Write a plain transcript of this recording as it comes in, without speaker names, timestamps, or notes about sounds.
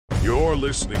You're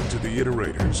listening to the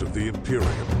iterators of the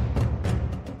Imperium.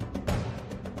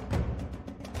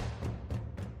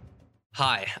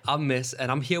 Hi, I'm Miss, and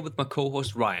I'm here with my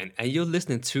co-host Ryan, and you're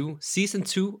listening to Season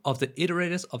 2 of the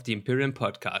Iterators of the Imperium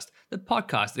podcast, the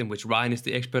podcast in which Ryan is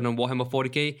the expert on Warhammer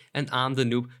 40k, and I'm the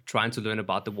noob trying to learn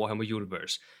about the Warhammer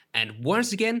universe. And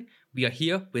once again, we are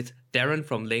here with Darren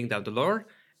from Laying Down the Lore,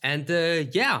 and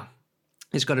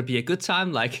it's gonna be a good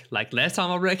time, like last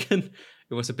time, I reckon.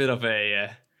 It was a bit of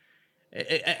a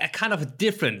kind of a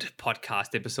different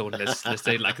podcast episode, let's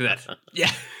say it like that. Yeah.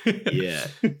 Yeah,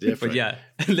 different. But yeah,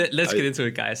 let's get into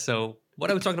it, guys. So what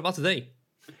are we talking about today?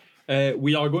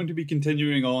 We are going to be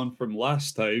continuing on from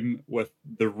last time with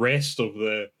the rest of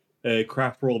the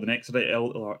craft world and Exodite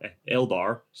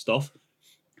Eldar stuff.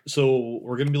 So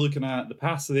we're going to be looking at the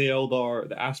Paths of the Eldar,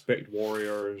 the Aspect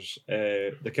Warriors,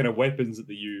 the kind of weapons that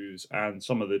they use, and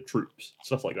some of the troops,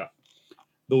 stuff like that.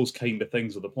 Those kind of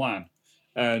things are the plan.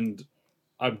 And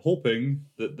I'm hoping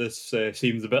that this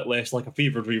seems a bit less like a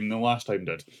fever dream than last time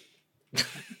did.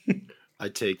 I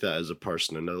take that as a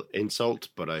personal insult,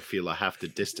 but I feel I have to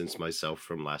distance myself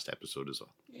from last episode as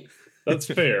well. That's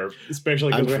fair,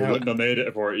 especially because we haven't done the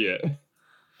edit for it yet.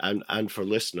 And for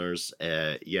listeners,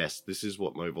 yes, this is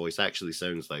what my voice actually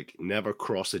sounds like. Never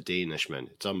cross a Danishman.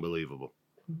 It's unbelievable.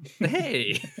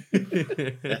 Hey!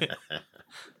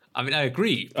 I mean, I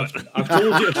agree. But... I've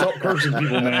told you to stop cursing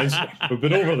people, Nez. We've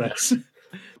been over this.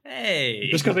 Hey!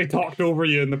 Just because I talked over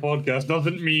you in the podcast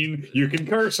doesn't mean you can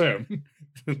curse him.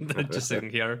 Just sitting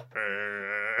here.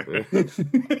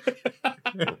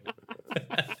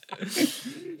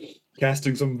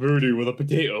 Casting some voodoo with a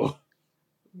potato.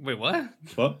 Wait, what?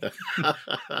 What?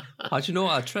 How'd you know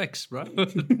our tricks, bro?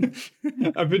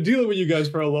 I've been dealing with you guys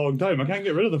for a long time. I can't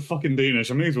get rid of the fucking Danish.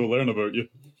 I may as well learn about you.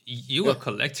 You are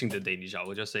collecting the Danish, I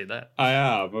would just say that. I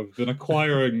am. I've been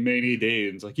acquiring many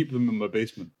Danes. I keep them in my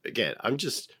basement. Again,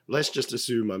 let's just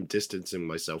assume I'm distancing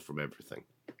myself from everything.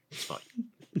 It's fine.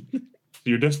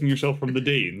 You're distancing yourself from the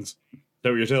Danes? Is that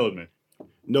what you're telling me?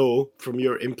 No, from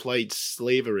your implied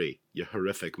slavery, you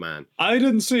horrific man. I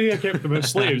didn't say I kept them as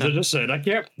slaves. I just said I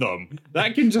kept them.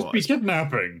 That can just be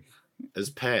kidnapping. As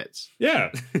pets?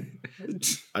 Yeah.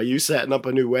 Are you setting up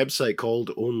a new website called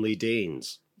Only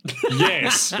Danes?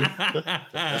 Yes.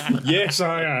 Yes,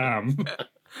 I am.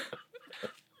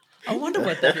 I wonder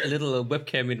what that little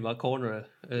webcam in my corner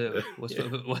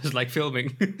was like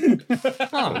filming.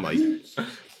 Oh my...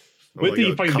 Wait till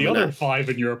you find the other 5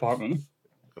 in your apartment.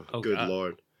 Oh, good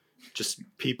Lord. Just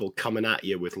people coming at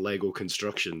you with Lego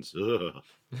constructions. Ugh.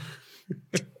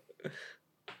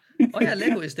 Oh yeah,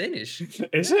 Lego is Danish.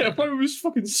 Is it? I thought it was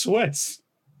fucking Swiss.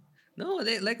 No,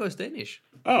 Lego is Danish.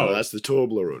 Oh, that's the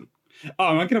Toblerone. Oh,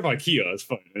 I'm thinking of IKEA, it's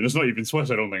fine. And it's not even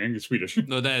Swiss, I don't think. I think it's Swedish.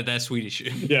 No, that's Swedish.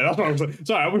 Yeah, that's what I was like.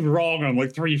 Sorry, I was wrong on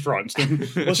like 3 fronts.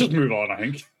 Let's just move on, I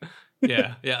think.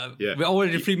 Yeah. We're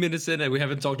already 3 minutes in and we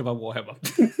haven't talked about Warhammer.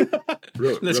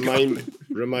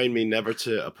 Remind me never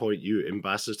to appoint you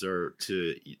ambassador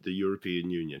to the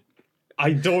European Union.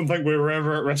 I don't think we were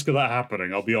ever at risk of that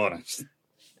happening, I'll be honest.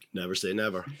 Never say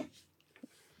never.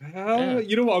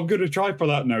 You know what, I'm going to try for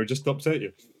that now, just to upset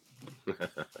you.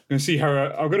 I'm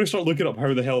going to start looking up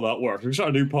how the hell that works. We start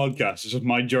a new podcast. It's just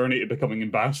my journey to becoming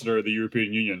ambassador of the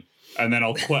European Union. And then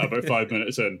I'll quit about 5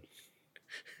 minutes in.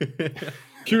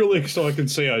 Purely so I can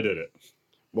say I did it.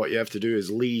 What you have to do is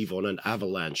leave on an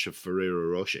avalanche of Ferrero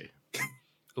Rocher.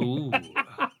 Ooh.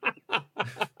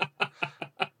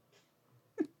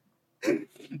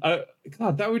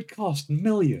 God, that would cost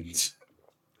millions.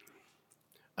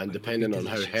 And depending on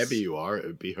how heavy you are, it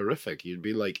would be horrific. You'd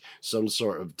be like some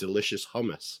sort of delicious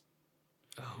hummus.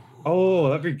 Oh,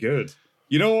 that'd be good.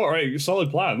 You know what? All right,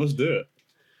 solid plan. Let's do it.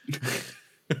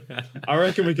 I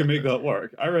reckon we can make that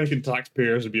work. I reckon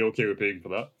taxpayers would be okay with paying for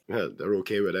that. Yeah, they're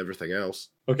okay with everything else.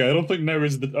 Okay, I don't think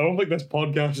this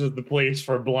podcast is the place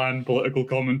for bland political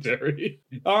commentary.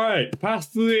 All right, Paths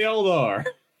to the Eldar.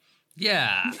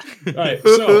 Yeah. Right,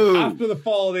 so after the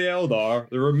fall of the Eldar,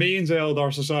 the remains of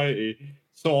Eldar society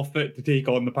saw fit to take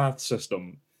on the path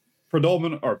system.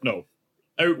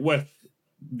 Out with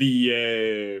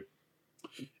the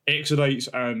Exodites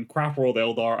and Craft World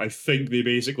Eldar, I think they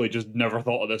basically just never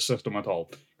thought of this system at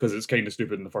all, because it's kind of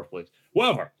stupid in the first place.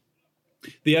 Whatever.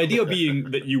 The idea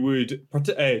being that you would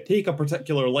take a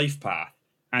particular life path,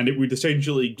 and it would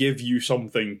essentially give you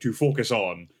something to focus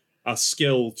on, a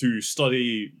skill to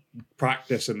study,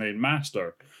 practice, and then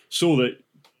master, so that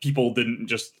people didn't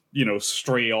just,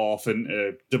 stray off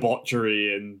into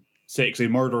debauchery and sexy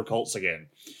murder cults again.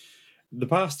 The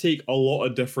paths take a lot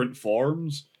of different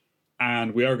forms,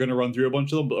 and we are going to run through a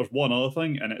bunch of them, but there's one other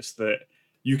thing, and it's that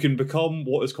you can become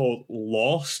what is called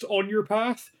lost on your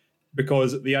path,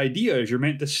 Because the idea is you're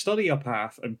meant to study a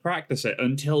path and practice it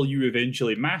until you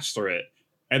eventually master it,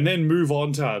 and then move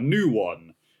on to a new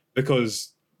one.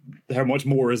 Because how much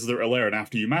more is there to learn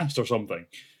after you master something?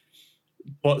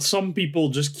 But some people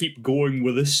just keep going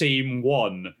with the same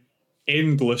one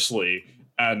endlessly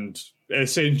and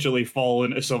essentially fall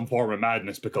into some form of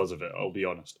madness because of it, I'll be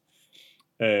honest.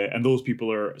 And those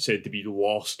people are said to be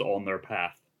lost on their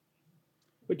path,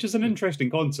 which is an interesting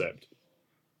concept.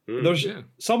 There's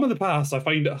some of the paths I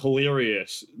find it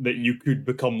hilarious that you could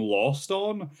become lost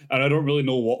on, and I don't really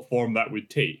know what form that would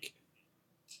take.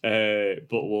 But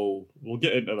we'll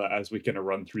get into that as we kind of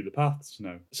run through the paths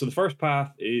now. So the first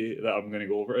path that I'm going to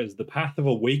go over is the Path of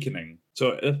Awakening.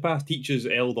 So this path teaches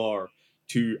Eldar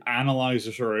to analyze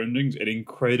their surroundings in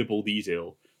incredible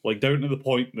detail, like down to the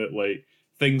point that like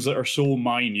things that are so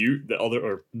minute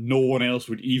that no one else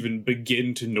would even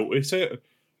begin to notice it,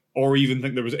 or even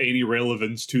think there was any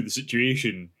relevance to the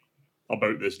situation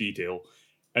about this detail.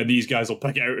 And these guys will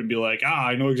pick it out and be like,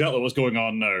 I know exactly what's going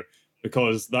on now,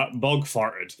 because that bug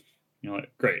farted. You're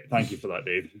like, great, thank you for that,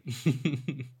 Dave.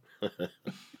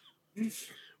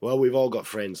 Well, we've all got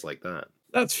friends like that.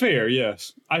 That's fair,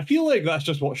 yes. I feel like that's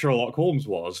just what Sherlock Holmes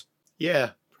was. Yeah,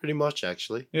 pretty much,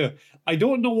 actually. Yeah. I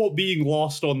don't know what being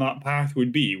lost on that path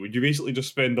would be. Would you basically just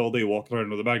spend all day walking around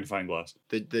with a magnifying glass?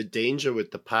 The danger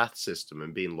with the path system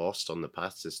and being lost on the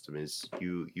path system is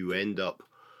you end up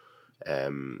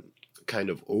kind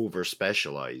of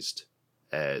over-specialized.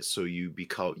 So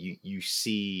you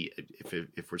see,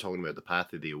 if we're talking about the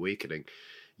Path of the Awakening,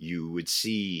 you would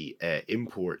see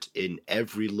import in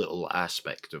every little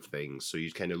aspect of things. So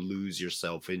you kind of lose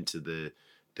yourself into the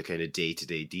kind of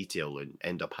day-to-day detail and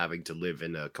end up having to live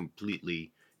in a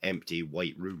completely empty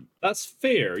white room. That's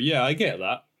fair. Yeah, I get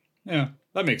that. Yeah,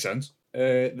 that makes sense.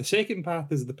 The second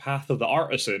path is the Path of the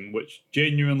Artisan, which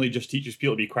genuinely just teaches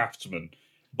people to be craftsmen.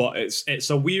 But it's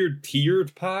a weird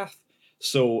tiered path.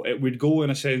 So it would go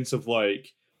in a sense of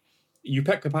like, you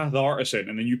pick the Path of the Artisan,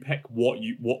 and then you pick what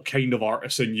kind of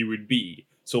artisan you would be.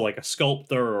 So like a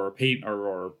sculptor or a painter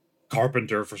or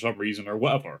carpenter for some reason or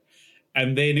whatever.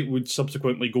 And then it would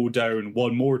subsequently go down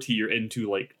one more tier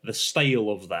into like the style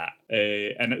of that.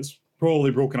 And it's probably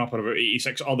broken up in about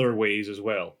 86 other ways as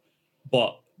well.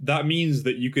 But that means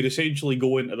that you could essentially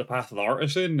go into the Path of the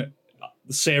Artisan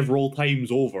several times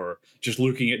over, just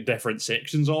looking at different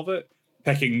sections of it,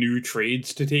 picking new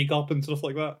trades to take up and stuff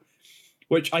like that.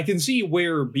 Which I can see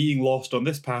where being lost on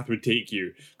this path would take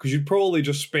you, because you'd probably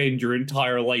just spend your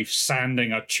entire life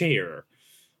sanding a chair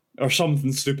or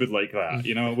something stupid like that.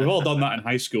 You know, we've all done that in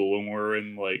high school when we're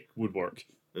in like woodwork.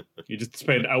 You just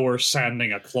spend hours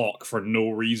sanding a clock for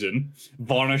no reason,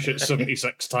 varnish it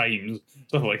 76 times,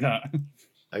 stuff like that.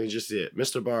 I can just see it.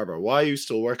 Mr. Barber, why are you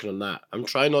still working on that? I'm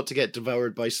trying not to get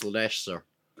devoured by Slanesh, sir.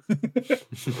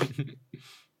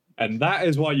 And that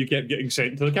is why you kept getting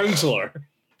sent to the counsellor.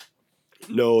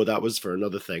 No, that was for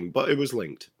another thing, but it was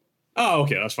linked. Oh,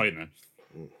 okay, that's fine then.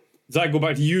 Does that go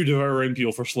back to you devouring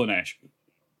people for Slanesh?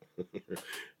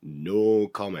 No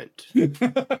comment.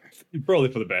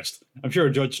 Probably for the best. I'm sure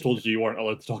a judge told you weren't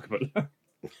allowed to talk about that.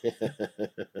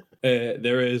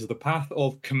 There is the Path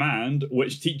of Command,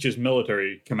 which teaches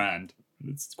military command.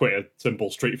 It's quite a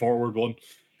simple, straightforward one.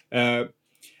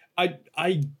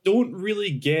 I don't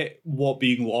really get what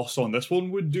being lost on this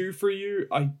one would do for you.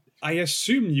 I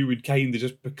assume you would kind of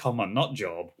just become a nut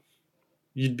job.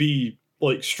 You'd be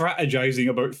like strategizing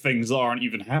about things that aren't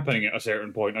even happening at a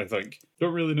certain point, I think.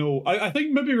 Don't really know. I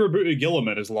think maybe Rebooted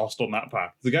Gilliman is lost on that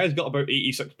path. The guy's got about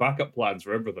 86 backup plans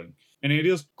for everything. Any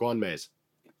ideas? Go on, Maze.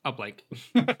 I'm blank.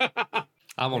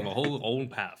 I'm on my whole own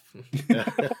path.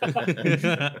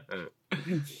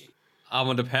 I'm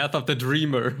on the path of the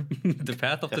dreamer. The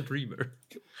path of the dreamer.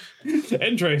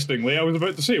 Interestingly, I was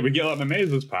about to say, we get on the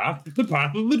Maze's path, the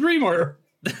path of the dreamer.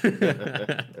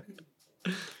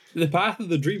 The Path of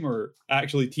the Dreamer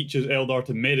actually teaches Eldar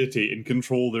to meditate and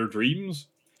control their dreams,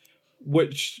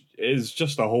 which is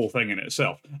just a whole thing in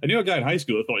itself. I knew a guy in high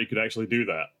school that thought you could actually do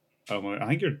that. I'm like, I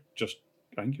think you're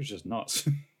just nuts.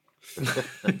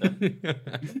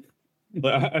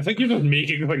 Like, I think you're just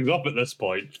making things up at this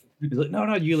point. He's like,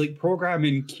 no, you like program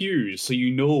in cues so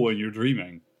you know when you're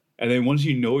dreaming. And then once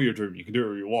you know you're dreaming, you can do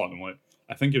whatever you want. I'm like,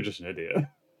 I think you're just an idiot.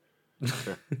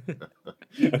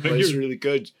 I think it's really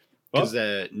good. Because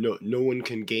no one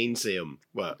can gainsay him.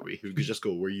 What? Who could just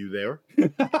go, were you there?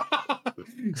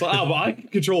 It's like, but I can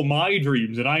control my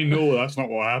dreams, and I know that's not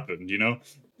what happened, you know?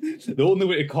 The only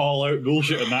way to call out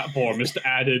bullshit in that form is to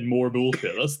add in more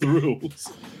bullshit. That's the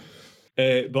rules.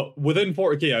 But within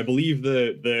 40k, I believe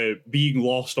the being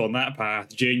lost on that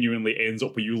path genuinely ends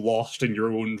up with you lost in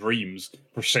your own dreams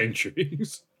for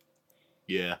centuries.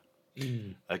 Yeah.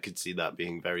 I could see that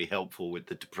being very helpful with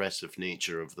the depressive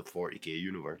nature of the 40k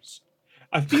universe.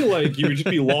 I feel like you would just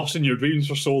be lost in your dreams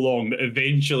for so long that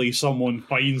eventually someone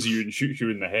finds you and shoots you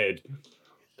in the head.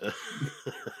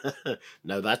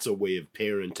 Now that's a way of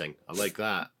parenting. I like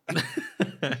that.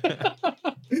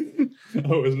 That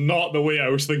was not the way I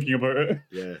was thinking about it.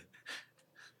 Yeah.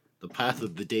 The path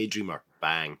of the daydreamer.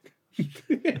 Bang.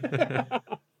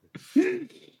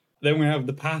 Then we have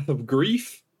the path of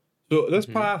grief. So this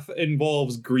path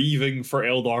involves grieving for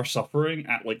Eldar suffering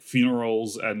at like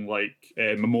funerals and like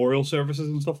memorial services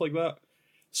and stuff like that.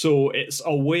 So it's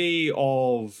a way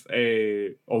of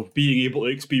being able to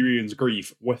experience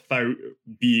grief without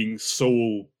being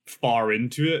so far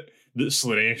into it that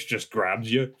Slaanesh just grabs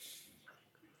you.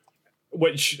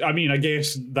 Which, I mean, I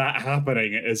guess that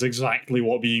happening is exactly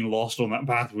what being lost on that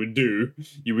path would do.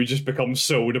 You would just become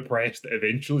so depressed that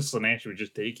eventually Slaanesh would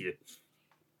just take you.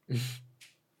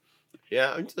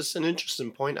 Yeah, that's an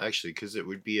interesting point, actually, because it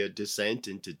would be a descent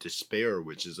into despair,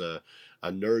 which is a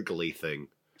Nurgle thing.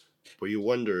 But you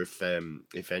wonder if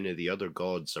any of the other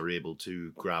gods are able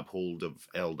to grab hold of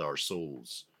Eldar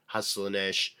souls. Has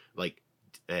Slaanesh, like,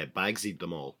 Bagsied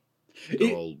them all?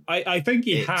 I think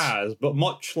he has, but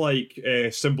much like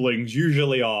siblings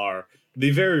usually are, they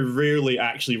very rarely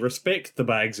actually respect the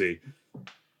Bagsy.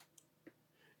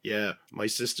 Yeah, my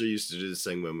sister used to do this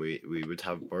thing when we would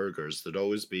have burgers. There'd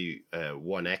always be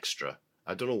one extra.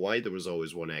 I don't know why there was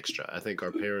always one extra. I think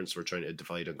our parents were trying to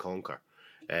divide and conquer.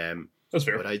 That's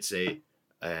fair. But I'd say,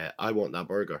 I want that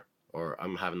burger, or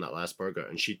I'm having that last burger,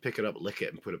 and she'd pick it up, lick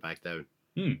it, and put it back down.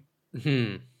 Yeah.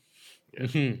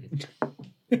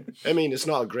 I mean, it's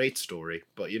not a great story,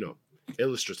 but, you know,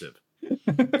 illustrative.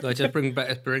 So it just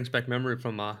brings back memory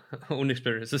from our own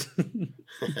experiences.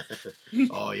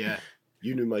 Oh, yeah.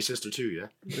 You knew my sister too, yeah?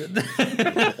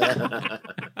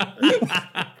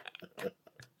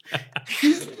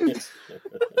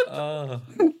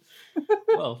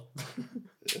 Well.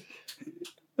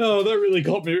 Oh, that really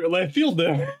got me out of left field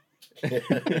there.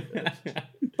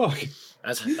 Fuck.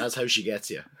 That's how she gets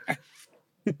you.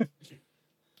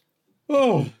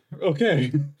 Oh,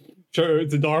 okay. Shout out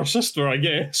to Dhar's sister, I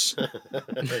guess.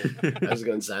 How's it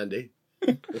going, Sandy?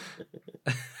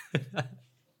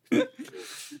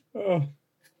 Oh.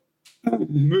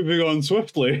 Moving on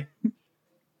swiftly.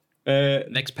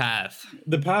 Next path.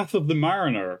 The Path of the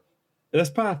Mariner. This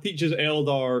path teaches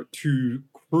Eldar to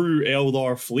crew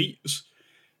Eldar fleets,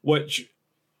 which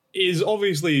is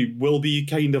obviously will be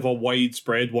kind of a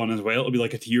widespread one as well. It'll be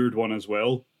like a tiered one as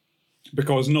well.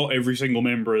 Because not every single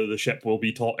member of the ship will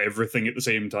be taught everything at the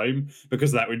same time,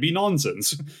 because that would be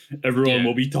nonsense. Everyone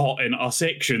will be taught in a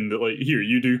section that, like, here,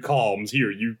 you do comms, here,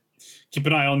 you keep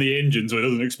an eye on the engine so it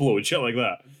doesn't explode, shit like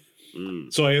that.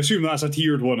 So I assume that's a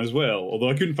tiered one as well, although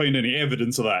I couldn't find any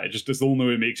evidence of that. It's the only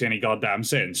way it makes any goddamn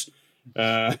sense.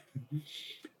 But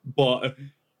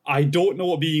I don't know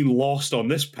what being lost on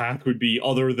this path would be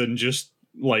other than just,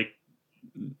 like,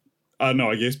 I don't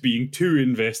know, I guess being too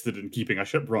invested in keeping a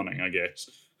ship running, I guess.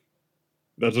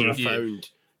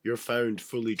 You're found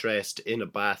fully dressed in a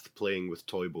bath playing with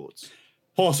toy boats.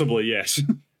 Possibly, yes.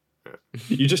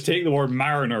 You just take the word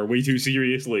mariner way too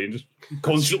seriously and just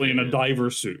constantly in a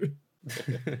diver's suit.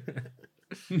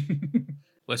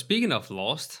 Well, speaking of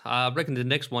Lost, I reckon the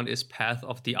next one is Path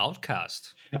of the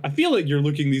Outcast. I feel like you're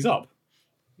looking these up.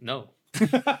 No.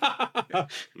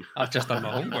 I've just done my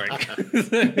homework.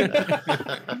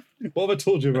 What have I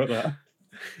told you about that?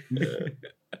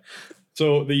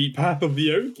 So the Path of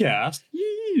the Outcast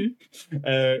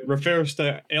refers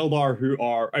to Eldar who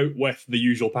are out with the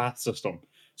usual path system.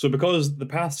 So because the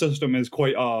path system is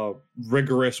quite a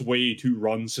rigorous way to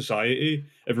run society,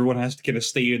 everyone has to kind of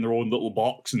stay in their own little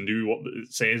box and do what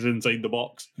it says inside the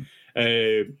box.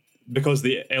 Because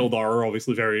the Eldar are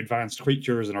obviously very advanced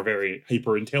creatures and are very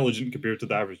hyper-intelligent compared to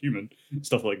the average human,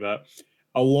 stuff like that.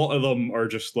 A lot of them are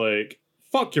just like,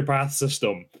 fuck your path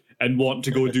system, and want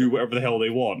to go do whatever the hell they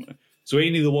want. So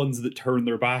any of the ones that turn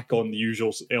their back on the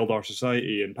usual Eldar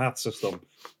society and path system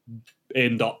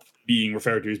end up being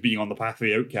referred to as being on the Path of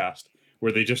the Outcast,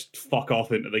 where they just fuck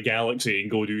off into the galaxy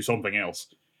and go do something else.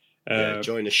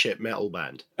 Join a shit metal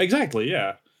band. Exactly,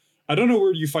 yeah. I don't know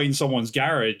where you find someone's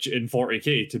garage in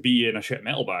 40k to be in a shit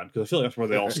metal band, because I feel like that's where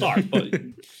they all start, but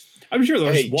I'm sure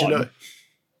there's one.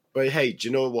 But hey, do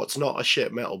you know what's not a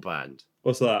shit metal band?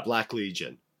 What's that? Black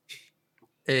Legion.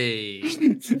 Hey,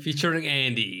 featuring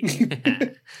Andy.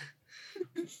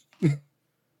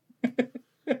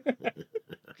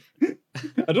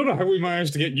 I don't know how we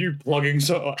managed to get you plugging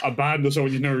a band of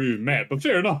someone you've never even met, but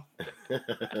fair enough.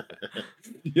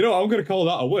 You know, I'm going to call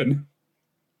that a win.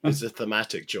 It's a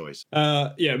thematic choice.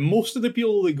 Yeah, most of the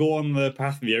people that go on the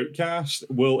path of the outcast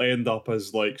will end up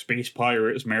as like space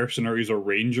pirates, mercenaries, or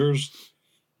rangers,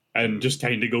 and just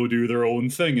kind of go do their own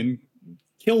thing and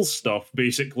kill stuff,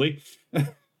 basically.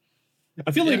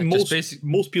 I feel like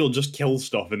most people just kill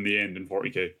stuff in the end in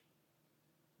 40k.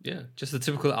 Yeah, just a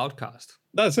typical outcast.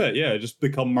 That's it, yeah, just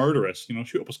become murderous,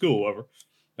 shoot up a school, whatever.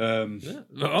 Yeah.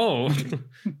 Oh,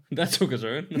 that took a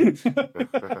turn.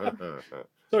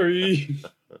 Sorry.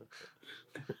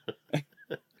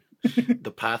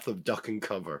 The path of duck and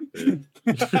cover.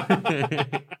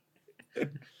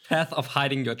 Path of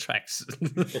hiding your tracks.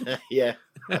 Yeah.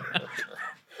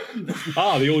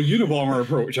 The old Unabomber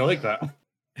approach, I like that.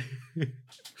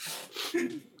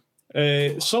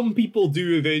 Some people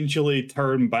do eventually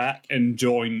turn back and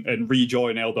rejoin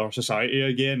Eldar society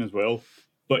again as well.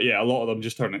 But yeah, a lot of them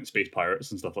just turn into space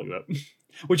pirates and stuff like that.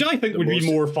 Which I think would be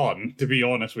more fun, to be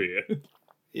honest with you.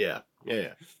 Yeah.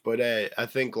 But I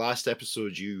think last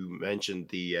episode you mentioned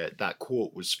that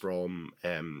quote was from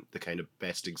the kind of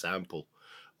best example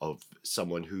of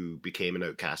someone who became an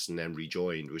outcast and then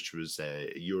rejoined, which was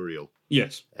Uriel.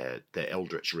 Yes. The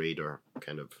Eldritch Raider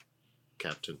kind of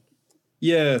captain.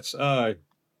 Yes, I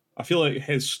feel like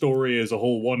his story is a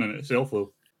whole one in itself,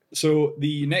 though. So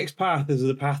the next path is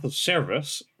the path of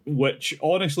service, which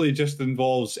honestly just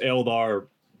involves Eldar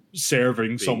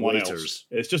serving someone else.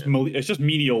 It's just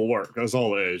menial work. That's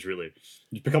all it is, really.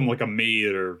 You become like a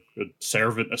maid or a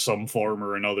servant of some form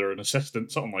or another, an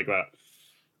assistant, something like that.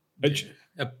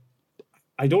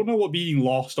 I don't know what being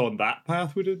lost on that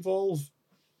path would involve.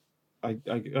 I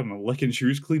don't know, licking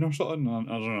shoes clean or something. I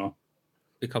don't know.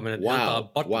 Becoming an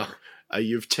Eldar butler. Wow.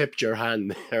 You've tipped your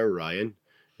hand there, Ryan.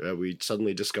 We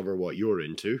suddenly discover what you're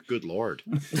into. Good Lord.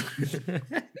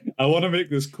 I want to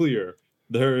make this clear.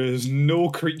 There is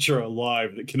no creature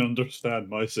alive that can understand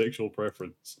my sexual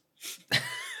preference.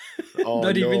 Oh,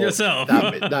 Not even yourself.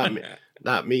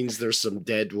 That means there's some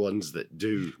dead ones that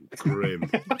do. Grim.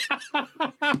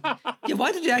 Yeah,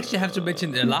 why did you actually have to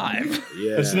mention alive?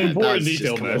 Yeah, it's an important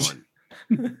detail,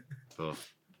 man. Oh.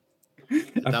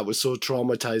 That was so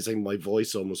traumatizing, my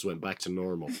voice almost went back to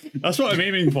normal. That's what I'm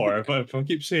aiming for. If I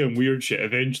keep saying weird shit,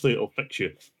 eventually it'll fix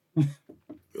you.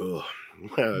 Oh,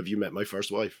 well, have you met my first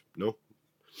wife? No?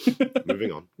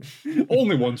 Moving on.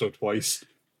 Only once or twice.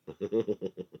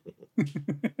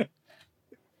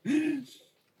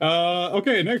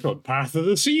 Okay, next one. Path of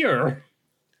the Seer.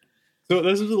 So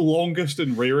this is the longest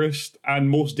and rarest and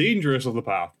most dangerous of the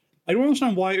path. I don't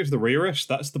understand why it's the rarest.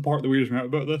 That's the part that weirds me out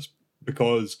about this,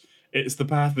 because it's the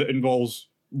path that involves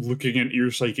looking into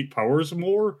your psychic powers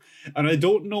more. And I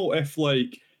don't know if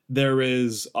there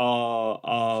is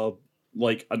a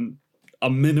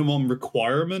minimum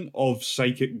requirement of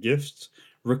psychic gifts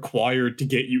required to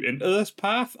get you into this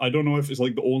path. I don't know if it's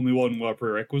the only one with a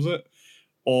prerequisite,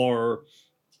 or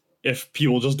if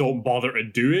people just don't bother to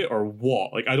do it, or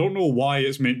what. I don't know why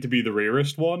it's meant to be the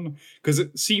rarest one, because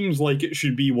it seems like it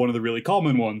should be one of the really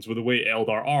common ones with the way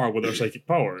Eldar are with their psychic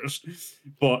powers.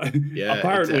 But yeah,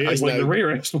 apparently it's the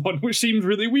rarest one, which seems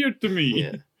really weird to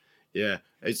me. Yeah.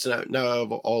 It's now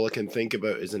all I can think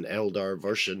about is an Eldar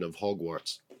version of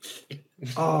Hogwarts.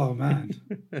 Oh, man.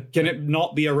 Can it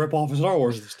not be a rip-off of Star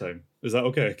Wars this time? Is that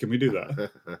okay? Can we do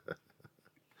that?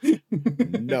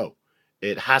 No.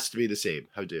 It has to be the same.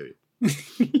 How dare you?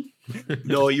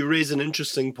 No, you raise an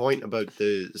interesting point about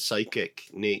the psychic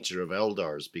nature of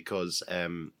Eldars, because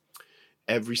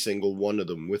every single one of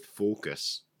them with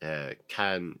focus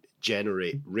can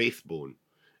generate Wraithbone.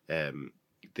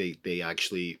 They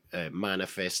actually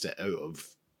manifest it out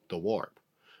of the warp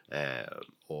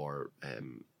or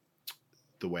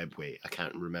the webway. I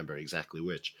can't remember exactly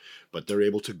which, but they're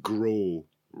able to grow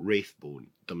Wraithbone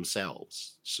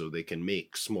themselves, so they can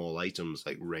make small items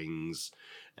like rings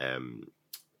and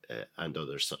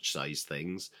other such size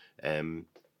things. And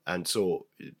so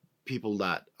people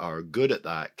that are good at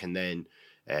that can then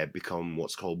become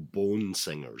what's called bone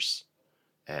singers.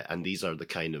 And these are the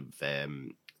kind of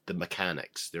the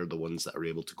mechanics. They're the ones that are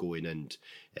able to go in and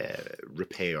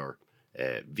repair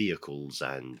vehicles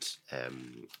and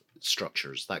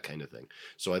structures, that kind of thing.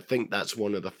 So I think that's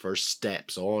one of the first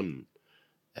steps on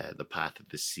the path of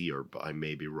the Seer, but I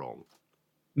may be wrong.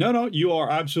 No, you are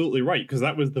absolutely right, because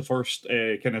that was the first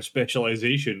kind of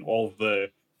specialization of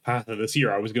the path of the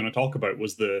Seer I was going to talk about,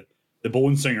 was the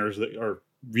bone singers that are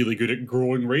really good at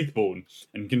growing Wraithbone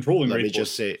and controlling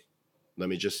Wraithbone. Let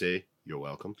me just say, you're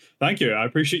welcome. Thank you. I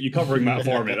appreciate you covering that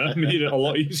for me. That made it a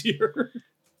lot easier.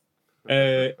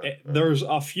 There's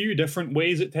a few different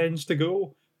ways it tends to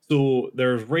go. So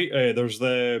there's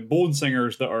the bone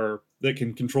singers that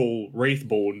can control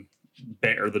Wraithbone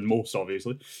better than most,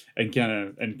 obviously, and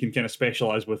can kind of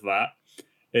specialize with that.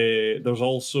 There's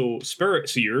also Spirit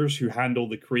Seers who handle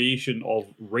the creation of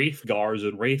Wraith Guards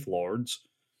and Wraith Lords.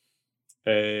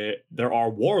 There are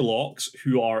Warlocks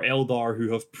who are Eldar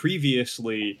who have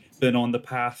previously been on the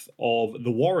path of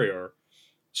the Warrior.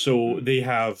 So they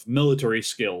have military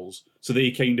skills. So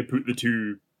they kind of put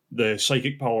the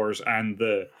psychic powers and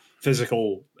the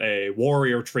physical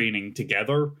warrior training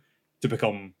together to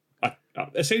become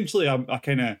essentially a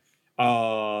kind of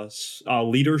a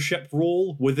leadership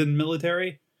role within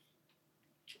military.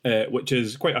 Which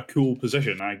is quite a cool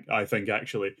position, I think,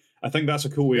 actually. I think that's a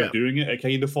cool way of doing it. It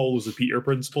kind of follows the Peter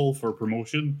principle for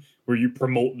promotion, where you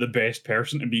promote the best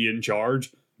person to be in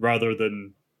charge, rather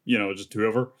than, just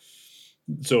whoever.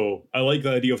 So, I like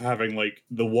the idea of having, like,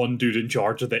 the one dude in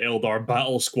charge of the Eldar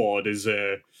battle squad is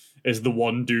the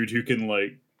one dude who can,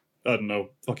 like, I don't know,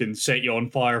 fucking set you on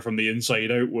fire from the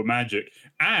inside out with magic,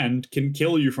 and can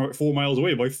kill you from 4 miles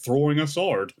away by throwing a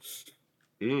sword.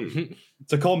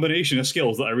 It's a combination of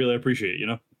skills that I really appreciate,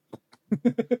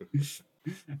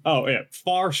 Oh, yeah.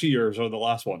 Farseers are the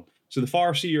last one. So the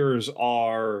Farseers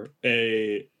are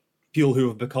people who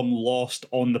have become lost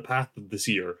on the path of the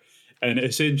Seer. And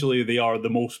essentially they are the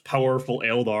most powerful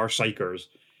Eldar Psychers.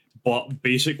 But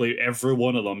basically every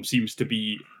one of them seems to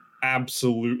be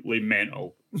absolutely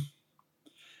mental.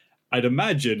 I'd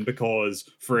imagine because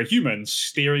for a human,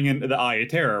 staring into the eye of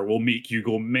terror will make you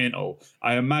go mental.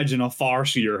 I imagine a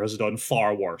Farseer has done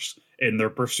far worse in their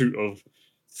pursuit of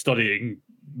studying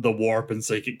the warp and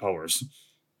psychic powers.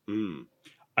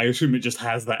 I assume it just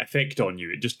has that effect on you.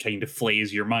 It just kind of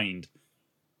flays your mind.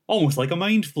 Almost like a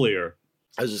mind flayer.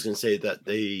 I was just going to say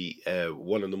that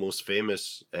one of the most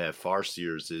famous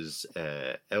Farseers is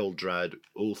Eldrad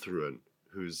Ulthuan,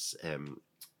 who's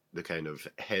the kind of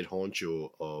head honcho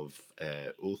of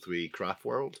O3 Craft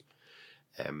World.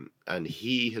 And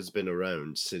he has been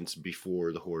around since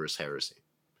before the Horus Heresy.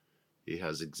 He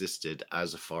has existed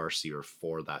as a Farseer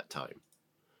for that time.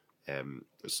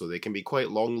 So they can be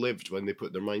quite long-lived when they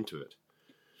put their mind to it.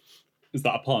 Is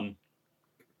that a pun?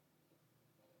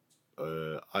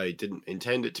 I didn't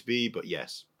intend it to be, but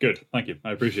yes. Good, thank you.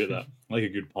 I appreciate that. I like a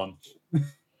good pun.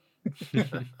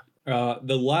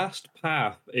 The last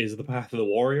path is the path of the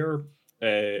warrior.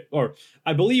 Or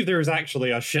I believe there's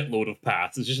actually a shitload of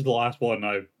paths. It's just the last one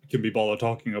I can be bothered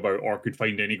talking about or could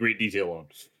find any great detail on.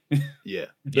 Yeah,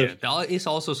 there is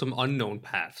also some unknown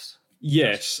paths.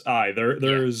 Yes,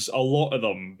 there's a lot of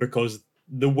them, because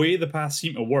the way the paths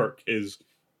seem to work is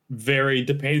very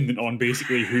dependent on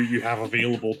basically who you have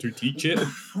available to teach it.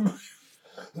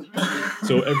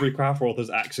 So every craft world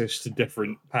has access to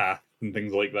different paths and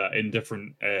things like that in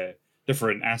different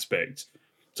aspects.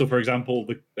 So, for example,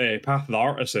 the path of the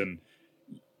artisan,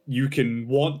 you can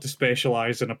want to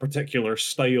specialize in a particular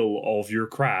style of your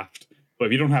craft, but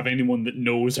if you don't have anyone that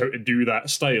knows how to do that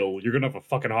style, you're gonna have a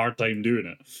fucking hard time doing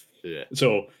it. Yeah.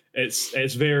 So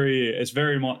it's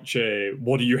very much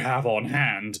what do you have on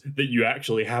hand that you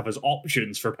actually have as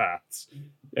options for paths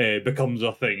becomes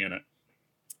a thing in it.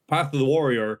 Path of the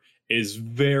Warrior is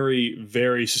very,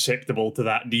 very susceptible to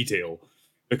that detail,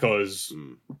 because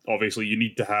obviously you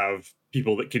need to have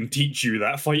people that can teach you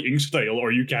that fighting style,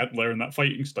 or you can't learn that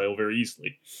fighting style very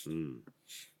easily.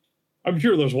 I'm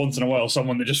sure there's once in a while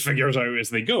someone that just figures out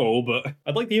as they go, but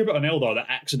I'd like to hear about an Eldar that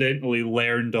accidentally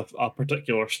learned a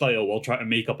particular style while trying to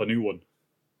make up a new one.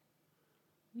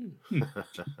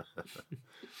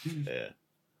 Yeah.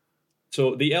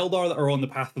 So the Eldar that are on the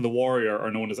path of the warrior are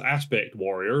known as aspect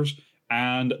warriors,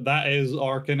 and that is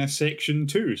our kind of section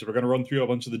 2. So we're going to run through a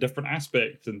bunch of the different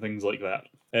aspects and things like that.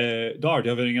 Dhar, do you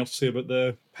have anything else to say about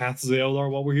the paths of the Eldar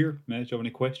while we're here? Do you have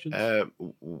any questions?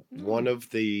 One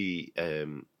of the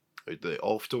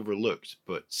oft overlooked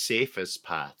but safest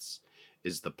paths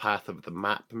is the path of the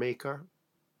map maker.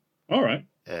 All right.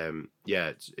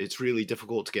 Yeah, it's really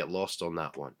difficult to get lost on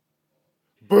that one.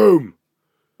 Boom!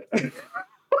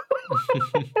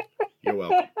 You're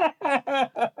welcome.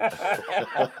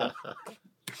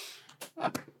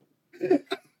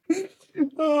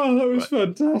 Oh, that was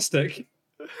fantastic.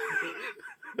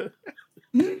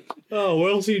 Oh,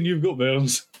 well seen, you've got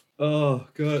Burns. Oh,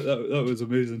 God, that was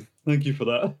amazing. Thank you for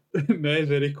that.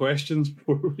 Nez, any questions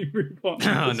before we move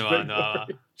on? No. I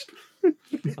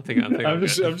think I'm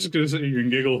just going to sit here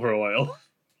and giggle for a while.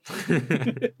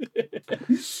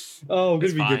 Oh, I'm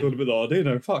going to be giggling about that all day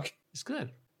now. Fuck. It's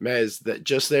good. Mez, that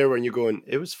just there when you're going,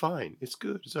 it was fine. It's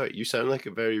good. It's all right. You sound like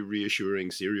a very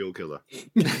reassuring serial killer.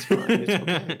 It's fine. It's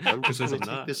okay. I'm just going to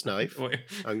take this knife.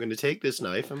 I'm going to take this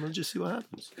knife and we'll just see what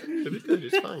happens. It'll be good.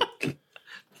 It's fine.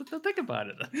 Don't think about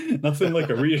it. Nothing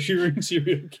like a reassuring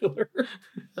serial killer.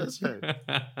 That's right.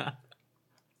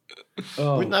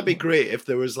 Oh. Wouldn't that be great if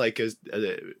there was like I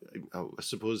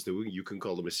suppose you can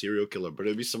call them a serial killer, but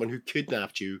it'd be someone who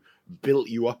kidnapped you, built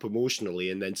you up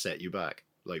emotionally, and then set you back,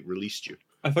 like released you.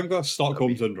 I think that's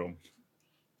Stockholm Syndrome.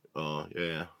 Oh,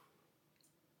 yeah.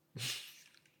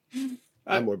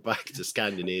 And we're back to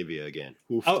Scandinavia again.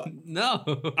 Oof. No.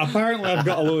 Apparently, I've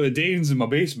got a load of Danes in my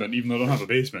basement, even though I don't have a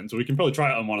basement, so we can probably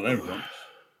try it on one of them if you want.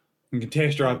 We can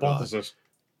test your hypothesis.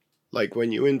 Like,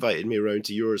 when you invited me around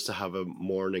to yours to have a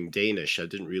morning Danish, I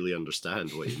didn't really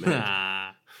understand what you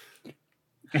meant.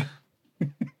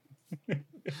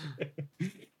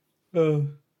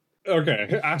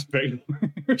 Okay, aspect.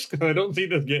 I don't see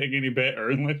this getting any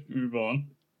better unless we move on.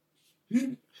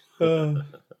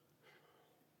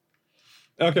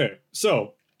 Okay,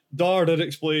 so Dhar did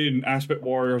explain Aspect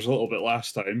Warriors a little bit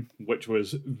last time, which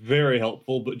was very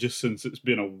helpful, but just since it's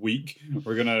been a week,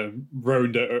 we're going to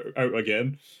round it out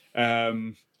again.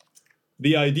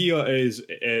 The idea is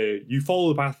you follow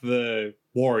the path of the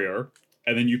warrior,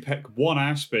 and then you pick one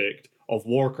aspect of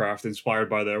Warcraft inspired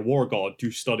by their war god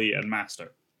to study and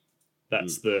master.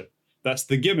 That's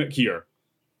the gimmick here.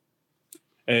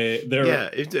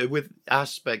 With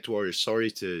Aspect Warriors,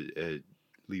 sorry to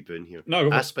leap in here.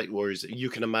 No, Aspect Warriors, you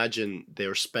can imagine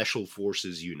they're special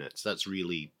forces units. That's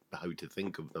really how to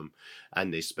think of them.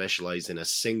 And they specialize in a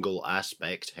single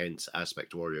aspect, hence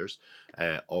Aspect Warriors,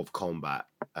 of combat.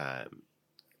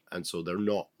 And so they're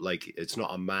not like, it's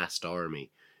not a massed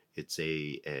army. It's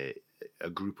a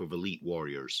group of elite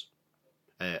warriors,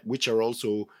 which are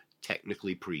also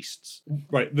technically priests.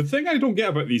 Right. The thing I don't get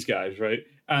about these guys, right,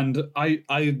 and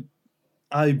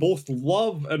I both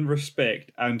love and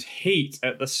respect and hate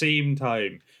at the same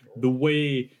time the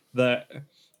way that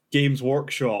Games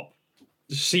Workshop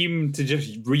seem to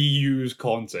just reuse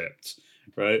concepts,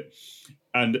 right?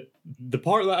 And the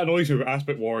part that annoys me about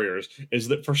Aspect Warriors is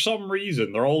that for some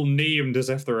reason they're all named as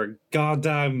if they're a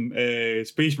goddamn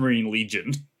Space Marine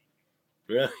Legion.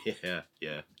 Yeah,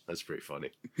 that's pretty funny.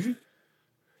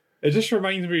 It just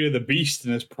reminds me of the Beast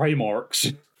and his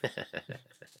Primarchs.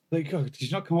 Like, oh, did you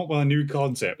not come up with a new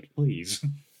concept, please?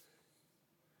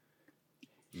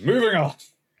 Moving on.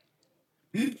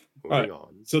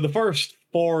 So the first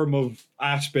form of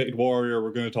Aspect Warrior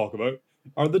we're going to talk about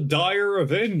are the Dire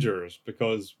Avengers,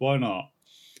 because why not?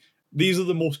 These are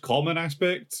the most common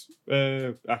Aspect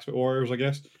Warriors, I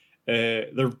guess.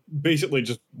 They're basically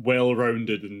just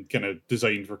well-rounded and kind of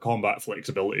designed for combat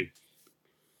flexibility.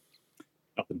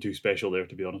 Nothing too special there,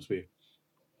 to be honest with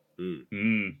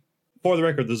you. For the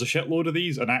record, there's a shitload of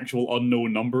these, an actual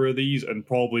unknown number of these, and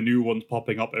probably new ones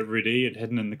popping up every day and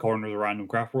hidden in the corners of random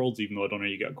craft worlds, even though I don't know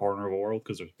you get a corner of a world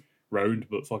because they're round,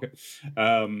 but fuck it.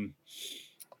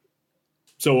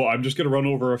 So I'm just going to run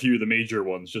over a few of the major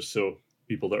ones, just so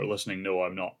people that are listening know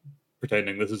I'm not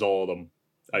pretending this is all of them.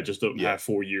 I just don't have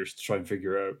 4 years to try and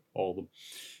figure out all of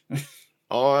them.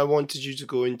 Oh, I wanted you to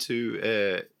go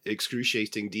into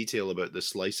excruciating detail about the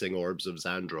slicing orbs of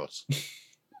Xandros.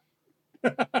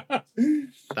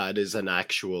 That is an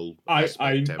actual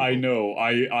I know.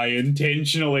 I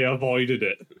intentionally avoided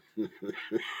it.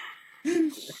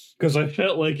 Because I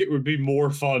felt like it would be more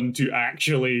fun to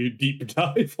actually deep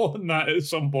dive on that at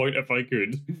some point if I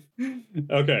could.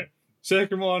 Okay.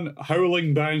 Second one,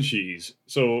 Howling Banshees.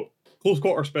 So, close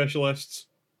quarter specialists.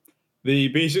 They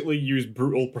basically use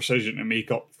brutal precision to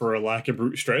make up for a lack of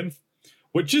brute strength,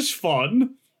 which is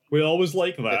fun. We always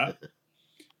like that.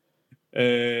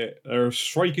 They're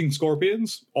striking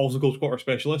scorpions, also close quarter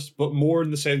specialists, but more in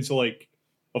the sense of like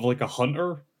a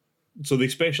hunter. So they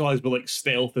specialize with like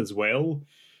stealth as well.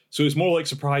 So it's more like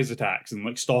surprise attacks and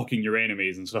like stalking your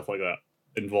enemies and stuff like that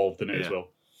involved in it as well.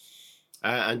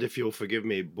 And if you'll forgive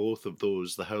me, both of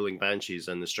those, the Howling Banshees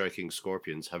and the Striking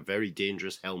Scorpions, have very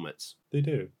dangerous helmets. They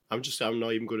do. I'm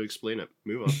not even going to explain it.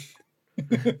 Move on.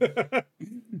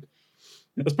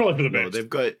 That's probably for the best. No,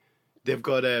 they've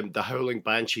got the Howling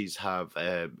Banshees have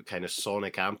kind of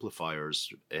sonic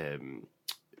amplifiers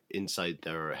inside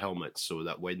their helmets, so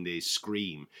that when they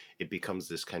scream, it becomes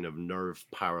this kind of nerve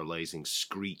paralyzing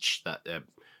screech that,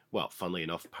 funnily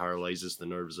enough, paralyzes the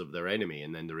nerves of their enemy,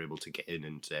 and then they're able to get in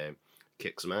and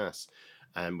kick some ass.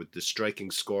 And with the Striking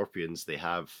Scorpions, they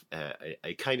have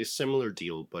a kind of similar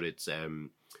deal, but it's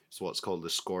what's called the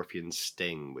Scorpion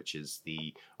Sting, which is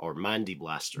or Mandy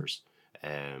Blasters.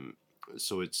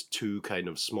 So it's two kind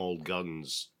of small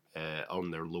guns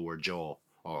on their lower jaw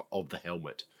or of the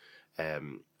helmet,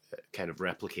 kind of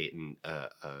replicating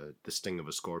the sting of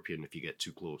a scorpion if you get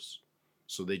too close.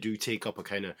 So they do take up a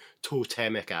kind of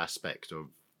totemic aspect of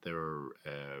their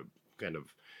kind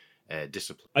of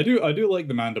discipline. I do like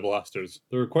the Mandiblasters.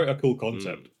 They're quite a cool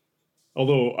concept.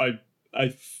 Although I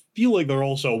feel like they're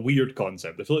also a weird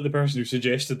concept. I feel like the person who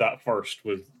suggested that first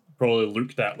was probably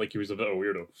looked at like he was a bit of a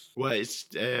weirdo. Well, it's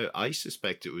I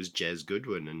suspect it was Jez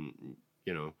Goodwin, and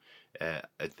you know,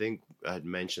 I think I had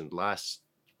mentioned last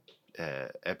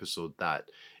episode that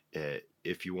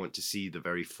if you want to see the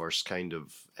very first kind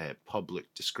of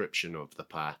public description of the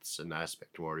paths and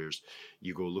aspect warriors,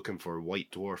 you go looking for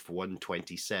White Dwarf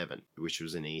 127, which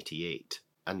was in 88,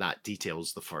 and that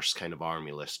details the first kind of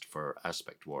army list for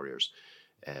aspect warriors.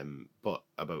 But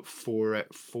about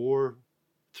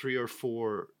three or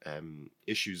four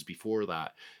issues before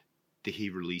that, he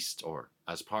released, or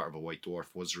as part of a White Dwarf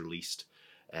was released,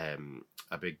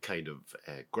 a big kind of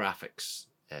graphics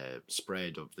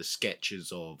spread of the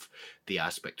sketches of the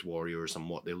aspect warriors and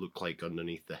what they look like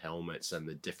underneath the helmets and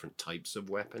the different types of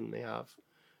weapon they have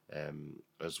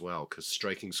as well, because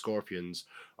striking scorpions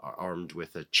are armed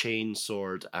with a chain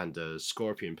sword and a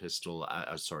scorpion pistol,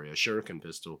 a shuriken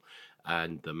pistol,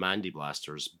 and the Mandy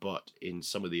blasters. But in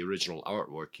some of the original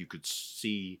artwork, you could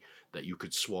see that you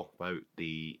could swap out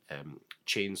the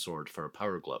chain sword for a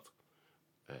power glove,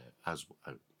 as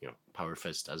power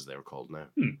fist as they're called now.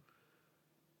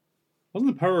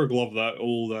 Wasn't the power glove that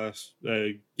old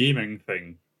gaming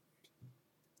thing?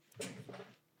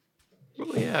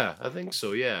 Well, yeah, I think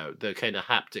so. Yeah, the kind of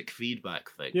haptic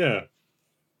feedback thing. Yeah.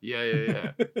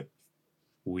 Yeah.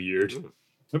 Weird.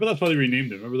 Maybe that's why they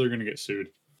renamed it. Maybe they're going to get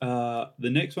sued. The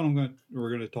next one we're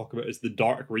going to talk about is the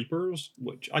Dark Reapers,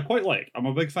 which I quite like. I'm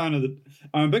a big fan of the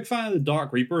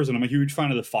Dark Reapers, and I'm a huge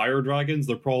fan of the Fire Dragons.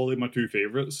 They're probably my two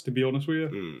favorites, to be honest with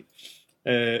you.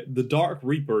 The Dark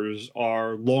Reapers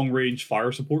are long-range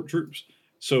fire support troops,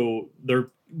 so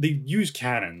they use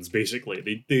cannons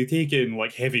basically. They take in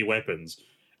like heavy weapons,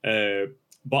 but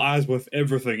as with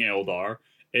everything Eldar,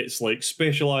 it's like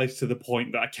specialized to the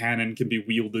point that a cannon can be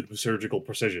wielded with surgical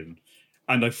precision,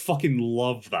 and I fucking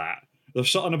love that.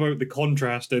 There's something about the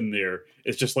contrast in there.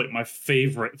 It's just like my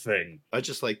favorite thing. I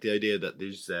just like the idea that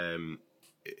there's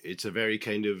it's a very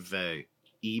kind of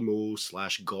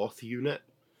emo/goth unit.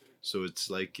 So it's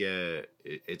like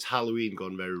it's Halloween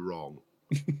gone very wrong,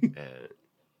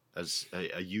 as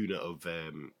a unit of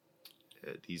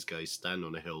these guys stand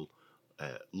on a hill,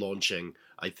 launching.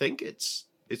 I think it's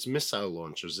missile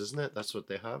launchers, isn't it? That's what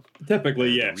they have.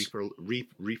 Typically, yes.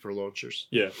 Reaper launchers.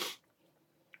 Yeah.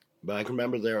 But I can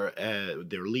remember their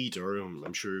leader.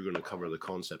 I'm sure you're going to cover the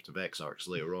concept of Exarchs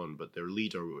later on. But their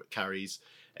leader carries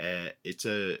it's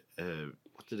a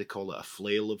what do they call it? A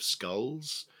flail of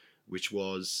skulls, which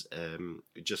was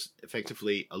just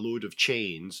effectively a load of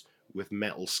chains with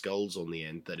metal skulls on the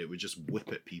end that it would just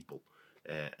whip at people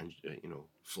and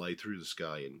fly through the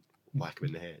sky and whack them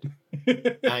in the head.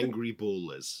 Angry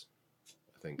bolas,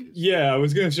 I think. Yeah, I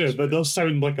was going to say, that does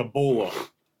sound like a bola.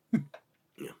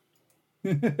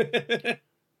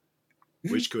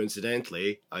 Which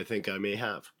coincidentally, I think I may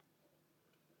have.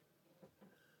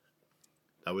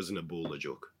 That was an Ebola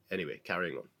joke. Anyway,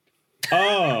 carrying on.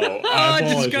 Oh,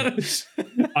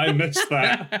 I missed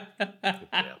that.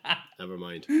 Yeah, never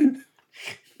mind.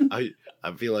 I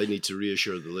feel I need to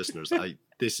reassure the listeners.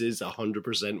 This is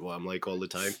 100% what I'm like all the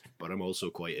time, but I'm also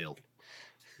quite ill.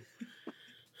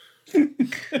 I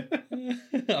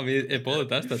mean, Ebola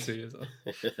does that to you, so.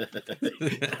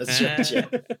 That's right, yeah.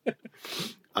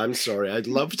 I'm sorry, I'd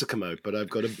love to come out, but I've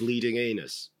got a bleeding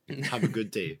anus. Have a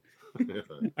good day.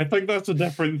 I think that's a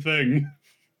different thing.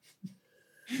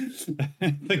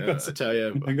 I think that's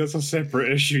a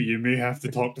separate issue you may have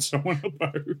to talk to someone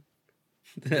about.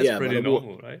 That's pretty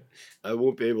normal, right? I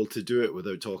won't be able to do it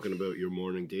without talking about your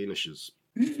morning Danishes.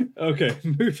 Okay,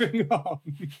 moving on.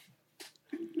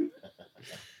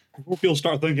 I hope you'll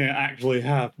start thinking I actually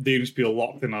have Danish people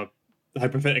locked in a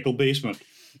hypothetical basement.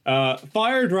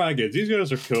 Fire Dragons, these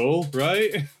guys are cool,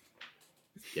 right?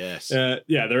 Yes.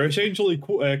 Yeah, they're essentially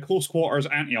close quarters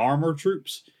anti-armor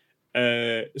troops.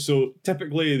 So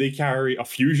typically they carry a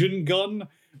fusion gun,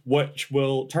 which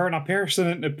will turn a person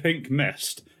into pink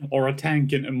mist or a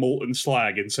tank into molten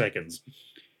slag in seconds,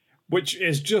 which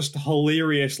is just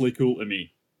hilariously cool to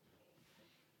me.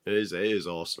 It is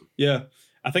awesome. Yeah,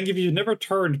 I think if you've never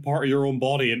turned part of your own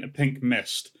body into pink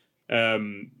mist,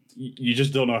 you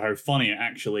just don't know how funny it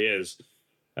actually is.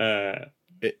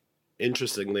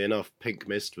 Interestingly enough, Pink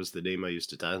Mist was the name I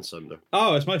used to dance under.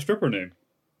 Oh, it's my stripper name.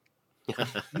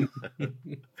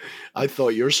 I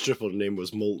thought your stripper name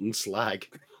was Molten Slag.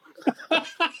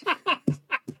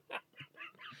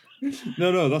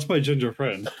 No, that's my ginger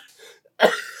friend.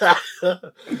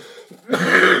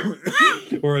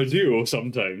 Or a duo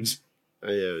sometimes.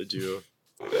 Yeah, a duo.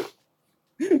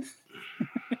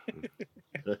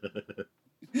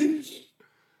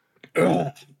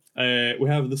 We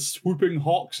have the swooping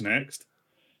hawks next.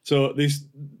 So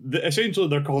essentially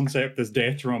their concept is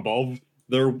death from above.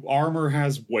 Their armor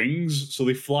has wings, so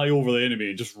they fly over the enemy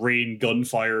and just rain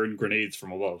gunfire and grenades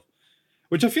from above.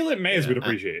 Which I feel like Mez would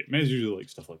appreciate. Mez usually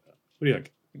likes stuff like that. What do you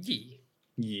think?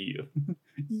 Yeah.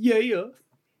 Yeah.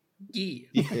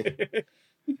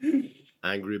 Yeah.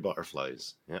 Angry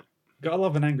butterflies. Yeah, Gotta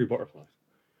love an angry butterfly.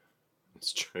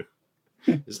 it's true.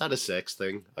 Is that a sex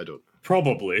thing? I don't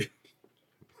Probably.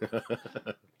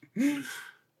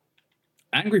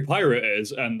 Angry pirate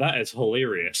is, and that is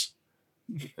hilarious.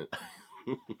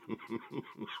 know.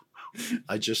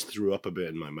 I just threw up a bit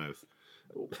in my mouth.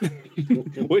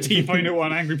 Wait till you find out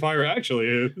what an angry pirate actually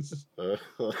is.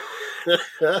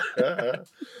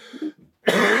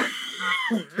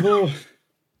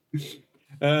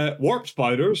 Warp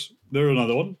spiders, they're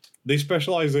another one. They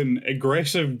specialize in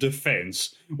aggressive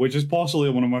defense, which is possibly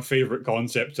one of my favorite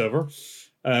concepts ever.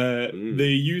 They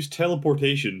use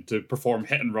teleportation to perform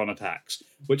hit and run attacks,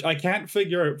 which I can't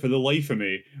figure out for the life of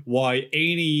me why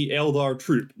any Eldar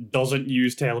troop doesn't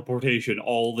use teleportation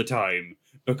all the time,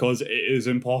 because it is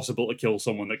impossible to kill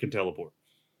someone that can teleport.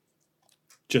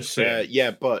 Just saying.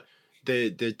 Yeah, but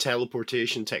the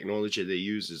teleportation technology they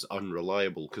use is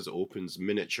unreliable because it opens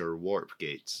miniature warp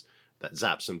gates that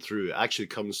zaps them through. It actually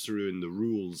comes through in the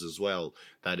rules as well,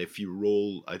 that if you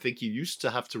roll, I think you used to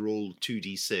have to roll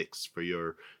 2d6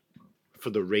 for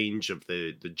the range of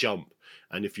the jump,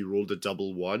 and if you rolled a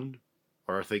double one,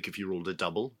 or I think if you rolled a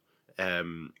double,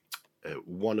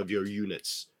 one of your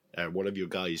units, one of your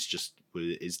guys just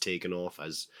is taken off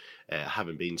as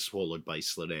having been swallowed by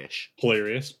Slanesh.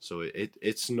 Hilarious. So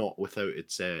it's not without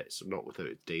its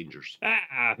dangers.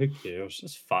 Who cares?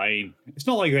 It's fine. It's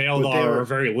not like the Eldar they're- are a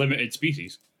very limited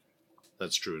species.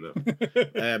 That's true enough.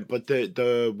 But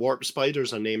the warp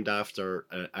spiders are named after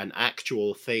an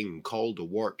actual thing called a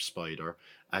warp spider,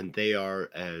 and they are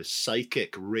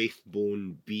psychic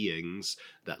wraithbone beings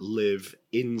that live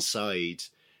inside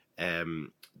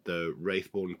the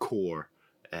wraithbone core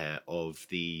of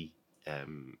the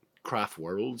craft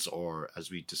worlds, or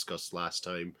as we discussed last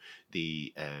time,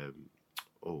 the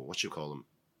what you call them?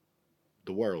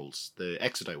 The worlds, the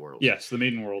Exodite worlds. Yes, the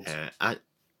maiden worlds.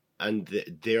 And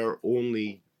they're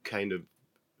only kind of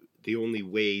the only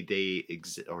way they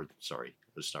exist. Or sorry,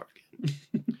 let's start again.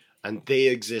 And they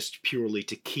exist purely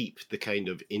to keep the kind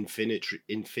of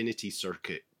infinity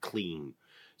circuit clean.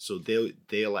 So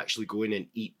they'll actually go in and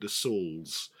eat the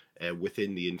souls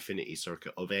within the infinity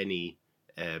circuit of any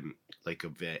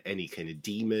any kind of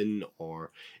demon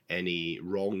or any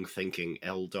wrong thinking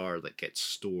Eldar that gets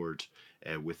stored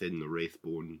within the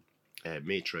Wraithbone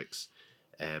matrix.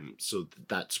 So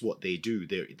that's what they do.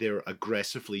 They're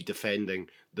aggressively defending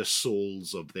the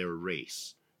souls of their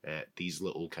race. These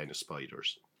little kind of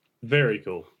spiders. Very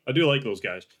cool. I do like those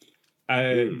guys.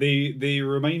 They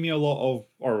remind me a lot of,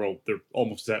 or well, they're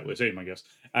almost exactly the same, I guess,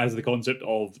 as the concept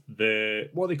of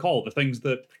what they call the things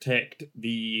that protect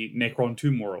the Necron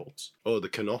Tomb worlds. Oh, the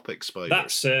canopic spiders.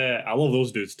 That's I love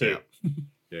those dudes too.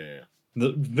 Yeah.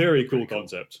 The very cool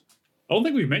concept. I don't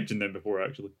think we've mentioned them before,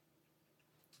 actually.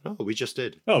 Oh, we just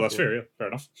did. Oh, that's fair. Yeah, fair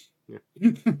enough. Yeah.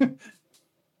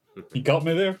 You got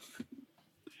me there.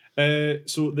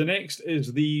 So the next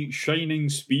is the Shining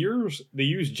Spears. They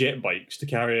use jet bikes to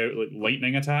carry out like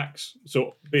lightning attacks.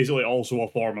 So basically also a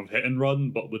form of hit and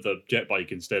run, but with a jet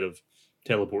bike instead of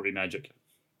teleporting magic.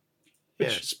 Yeah,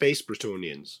 space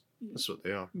Bretonians. That's what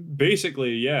they are.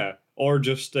 Basically, yeah. Or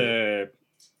just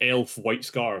elf white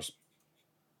scars.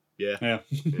 Yeah. Yeah.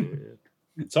 Yeah.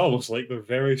 It's almost like they're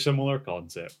very similar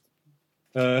concept.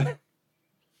 You're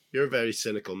a very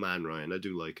cynical man, Ryan. I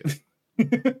do like it.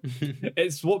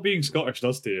 It's what being Scottish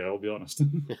does to you, I'll be honest.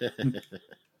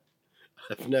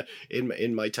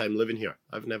 In my time living here,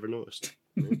 I've never noticed.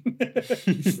 I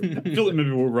feel like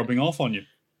maybe we're rubbing off on you.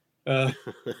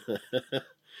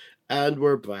 And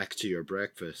we're back to your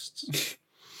breakfasts.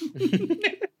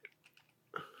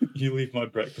 You leave my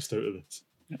breakfast out of this.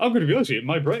 I'm going to be honest with you,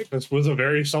 my breakfast was a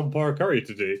very subpar curry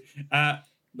today at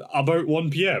about 1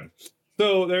 p.m.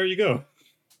 So there you go.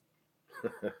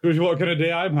 Shows you what kind of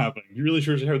day I'm having. It really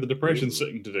shows you how the depression's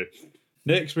sitting today.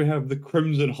 Next, we have the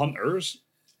Crimson Hunters,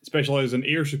 specialised in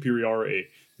air superiority.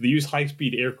 They use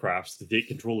high-speed aircrafts to take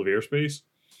control of airspace,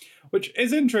 which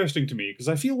is interesting to me because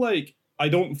I feel like I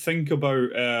don't think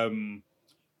about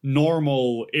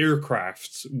normal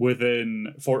aircrafts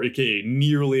within 40k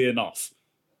nearly enough.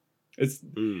 It's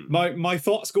my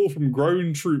thoughts go from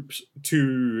ground troops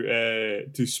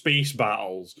to space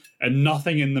battles and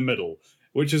nothing in the middle.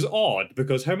 Which is odd,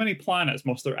 because how many planets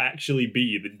must there actually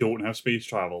be that don't have space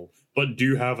travel, but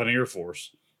do have an air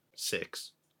force?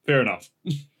 6. Fair enough.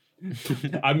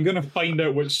 I'm going to find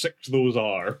out which 6 those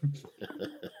are.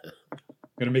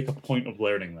 Going to make a point of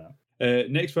learning that.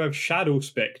 Next, we have Shadow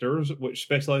Spectres, which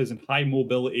specialize in high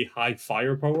mobility, high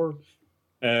firepower.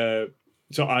 So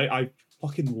I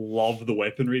fucking love the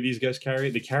weaponry these guys carry.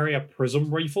 They carry a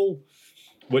prism rifle,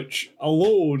 which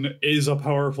alone is a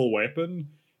powerful weapon,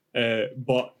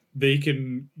 but they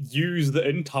can use the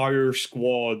entire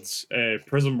squad's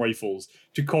prism rifles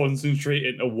to concentrate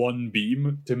into one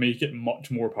beam to make it much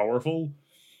more powerful.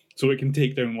 So it can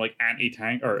take down like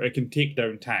anti-tank, or it can take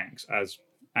down tanks as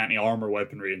anti-armor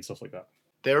weaponry and stuff like that.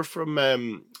 They're from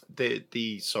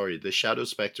the Shadow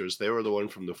Spectres. They were the one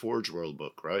from the Forge World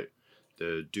book, right?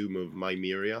 The Doom of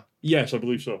Mymeria. Yes, I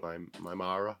believe so.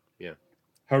 Mymara, yeah.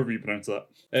 However you pronounce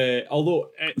that.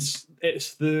 Although it's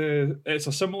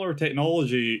a similar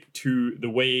technology to the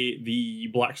way the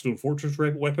Blackstone Fortress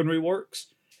weaponry works,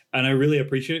 and I really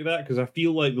appreciate that because I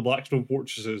feel like the Blackstone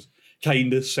Fortresses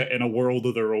kind of set in a world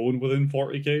of their own within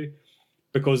 40k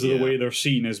because of the way they're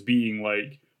seen as being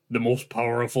like the most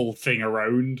powerful thing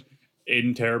around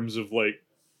in terms of like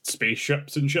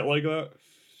spaceships and shit like that.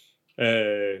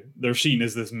 They're seen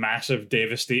as this massive,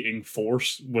 devastating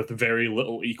force with very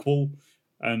little equal,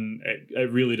 and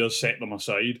it really does set them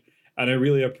aside. And I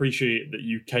really appreciate that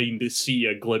you kind of see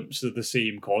a glimpse of the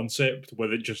same concept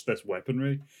with it, just this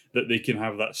weaponry, that they can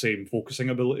have that same focusing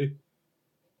ability.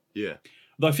 Yeah.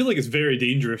 Though I feel like it's very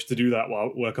dangerous to do that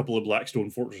with a couple of Blackstone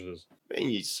Fortresses. I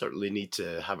mean, you certainly need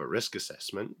to have a risk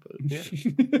assessment, but yeah.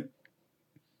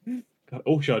 God,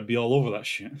 OSHA would be all over that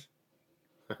shit.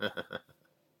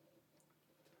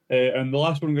 And the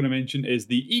last one I'm going to mention is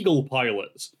the Eagle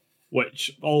pilots,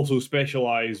 which also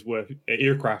specialize with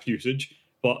aircraft usage,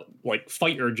 but like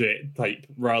fighter jet type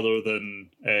rather than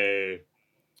I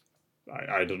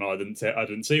don't know. I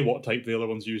didn't say what type the other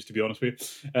ones use, to be honest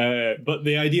with you. But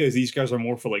the idea is these guys are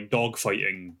more for like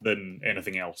dogfighting than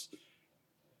anything else.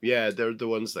 Yeah, they're the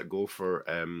ones that go for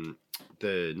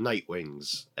the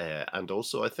Nightwings, and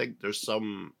also I think there's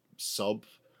some subgroup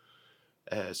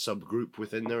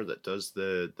within there that does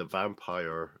the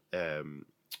vampire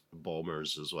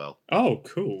bombers as well. Oh,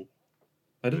 cool!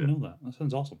 I didn't know that. That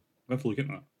sounds awesome. I'm have to look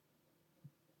into that.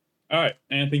 All right.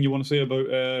 Anything you want to say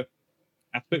about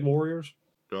Aspect Warriors?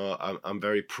 No, I'm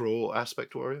very pro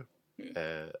Aspect Warrior.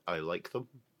 I like them.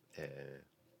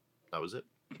 That was it.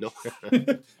 No.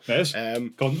 Yes.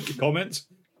 Comments?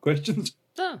 Questions?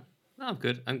 No, I'm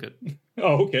good.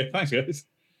 Oh, okay. Thanks, guys.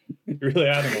 You're really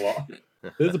adding a lot.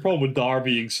 There's the problem with Dhar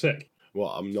being sick. Well,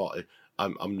 I'm not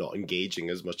engaging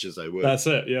as much as I would. That's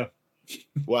it, yeah.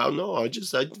 Well, no, I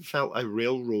felt I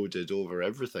railroaded over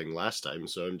everything last time,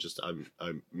 so I'm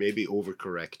maybe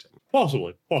overcorrecting.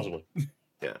 Possibly.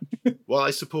 Yeah. Well,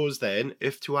 I suppose then,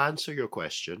 if to answer your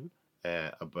question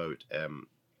about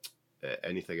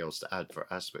anything else to add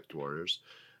for Aspect Warriors,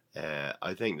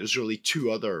 I think there's really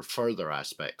 2 other further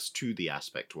aspects to the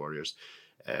Aspect Warriors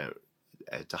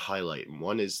to highlight. And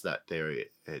one is that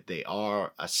they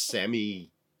are a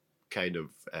semi kind of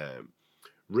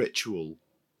ritual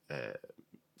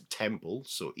temple.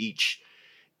 So each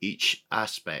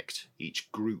aspect,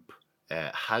 each group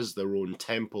has their own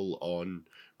temple on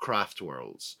craft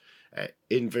worlds.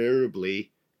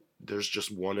 Invariably, there's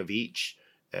just one of each,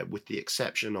 with the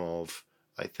exception of,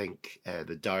 I think,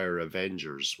 the Dire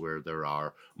Avengers, where there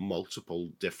are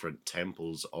multiple different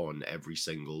temples on every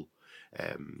single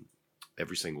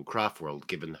craft world,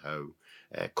 given how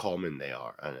common they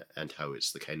are and how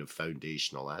it's the kind of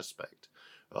foundational aspect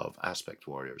of Aspect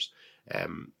Warriors.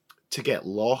 To get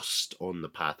lost on the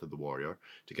path of the warrior,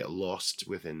 to get lost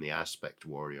within the Aspect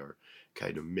Warrior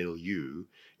kind of milieu,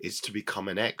 is to become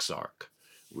an exarch,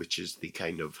 which is the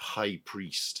kind of high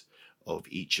priest of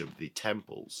each of the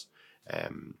temples.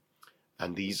 And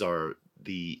these are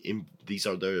the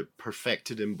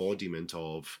perfected embodiment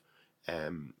of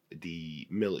the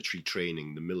military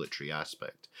training, the military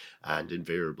aspect, and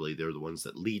invariably they're the ones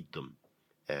that lead them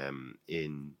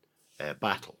in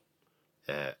battle.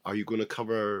 Are you going to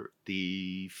cover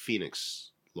the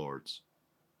Phoenix Lords?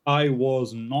 I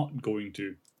was not going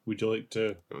to. Would you like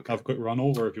to have a quick run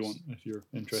over if you're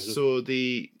interested? So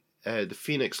the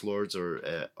Phoenix Lords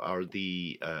are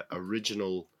the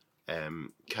original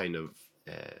kind of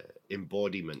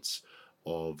embodiments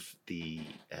of the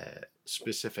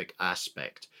specific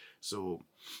aspect. So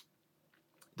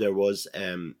there was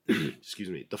excuse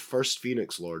me, the first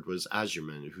Phoenix Lord was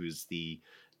Azurman, who is the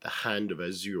Hand of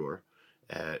Azure,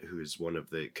 who is one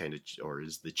of the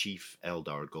is the chief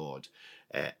Eldar god,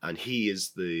 and he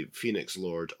is the Phoenix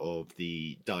Lord of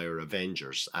the Dire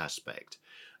Avengers aspect,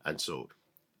 and so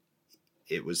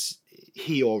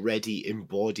he already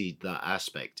embodied that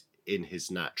aspect in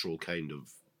his natural kind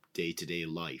of day-to-day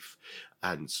life,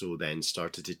 and so then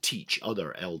started to teach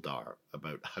other Eldar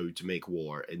about how to make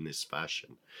war in this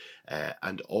fashion.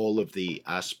 And all of the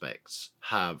aspects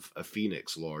have a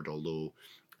Phoenix Lord, although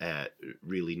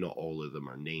really not all of them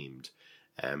are named.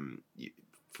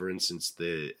 For instance,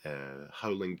 the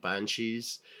Howling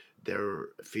Banshees, their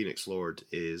Phoenix Lord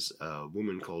is a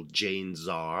woman called Jane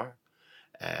Dhar,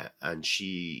 and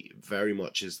she very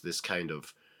much is this kind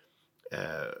of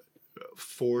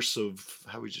force of,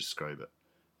 how would you describe it?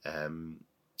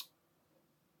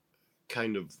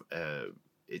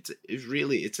 It's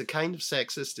a kind of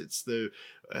sexist. It's the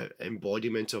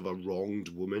embodiment of a wronged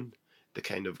woman, the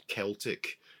kind of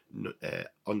Celtic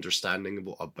understanding of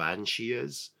what a banshee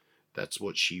is. That's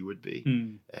what she would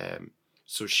be.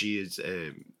 So she is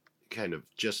kind of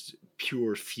just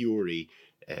pure fury,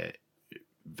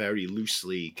 very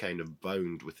loosely kind of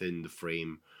bound within the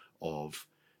frame of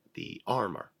the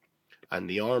armor. And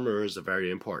the armor is a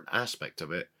very important aspect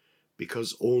of it,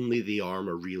 because only the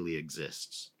armor really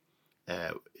exists.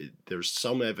 There's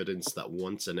some evidence that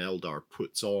once an Eldar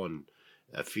puts on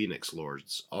a Phoenix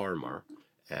Lord's armor,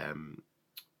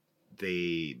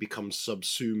 they become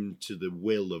subsumed to the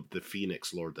will of the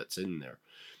Phoenix Lord that's in there.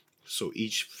 So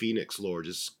each Phoenix Lord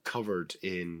is covered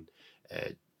in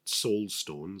soul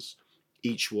stones,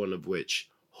 each one of which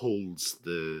holds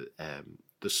the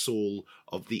soul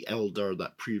of the Eldar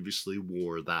that previously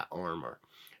wore that armor.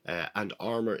 And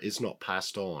armor is not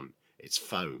passed on, it's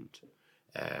found,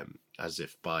 as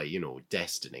if by,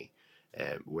 destiny,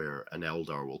 where an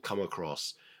Eldar will come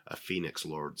across a Phoenix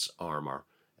Lord's armor,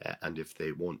 and if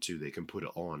they want to, they can put it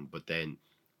on, but then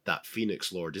that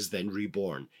Phoenix Lord is then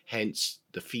reborn, hence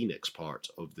the Phoenix part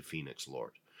of the Phoenix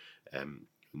Lord. And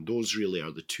those really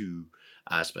are the two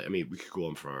aspects. I mean, we could go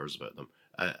on for hours about them,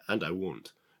 and I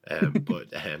won't,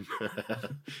 but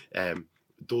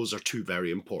those are two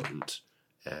very important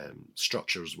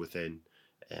structures within,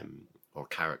 or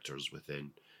characters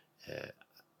within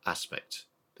aspect,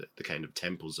 the kind of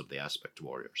temples of the aspect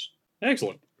warriors.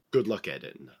 Excellent. Good luck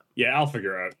editing that. Yeah, I'll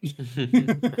figure out.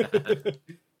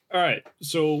 All right,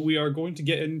 so we are going to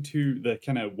get into the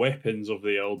kind of weapons of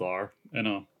the Eldar in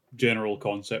a general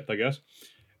concept, I guess.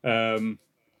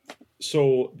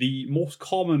 So the most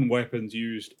common weapons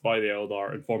used by the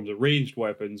Eldar in forms of ranged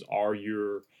weapons are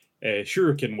your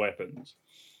shuriken weapons.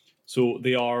 So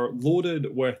they are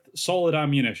loaded with solid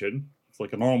ammunition,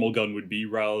 like a normal gun would be,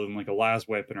 rather than like a las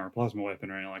weapon or a plasma weapon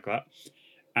or anything like that.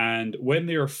 And when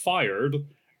they are fired,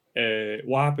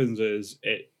 what happens is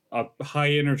a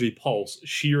high energy pulse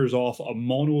shears off a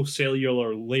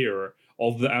monocellular layer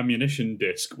of the ammunition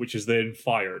disc, which is then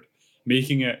fired,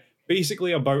 making it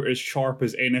basically about as sharp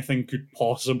as anything could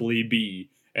possibly be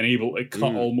and able to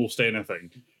cut almost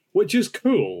anything, which is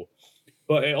cool.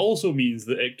 But it also means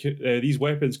that these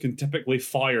weapons can typically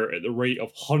fire at the rate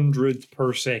of hundreds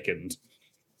per second.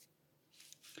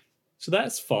 So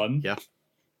that's fun. Yeah.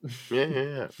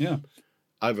 Yeah.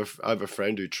 I have a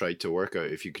friend who tried to work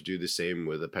out if you could do the same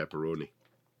with a pepperoni.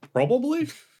 Probably.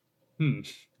 I'm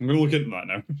going to look into that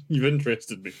now. You've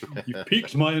interested me. You've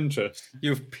piqued my interest.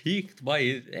 You've piqued my...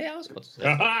 Yeah, I was about to say.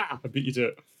 I beat you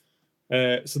to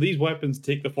it. So these weapons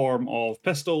take the form of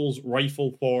pistols,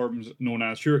 rifle forms known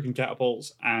as shuriken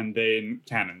catapults, and then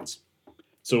cannons.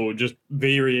 So just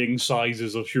varying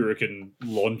sizes of shuriken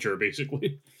launcher,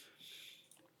 basically.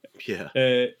 Yeah.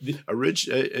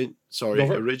 Originally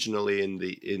in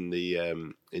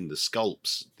the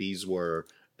sculpts, these were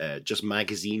just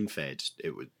magazine fed.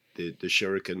 The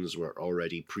shurikens were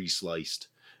already pre-sliced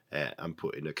and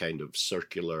put in a kind of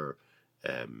circular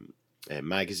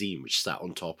magazine which sat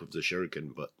on top of the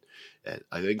shuriken. But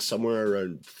I think somewhere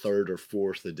around 3rd or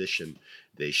 4th edition,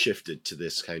 they shifted to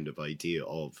this kind of idea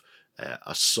of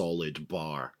a solid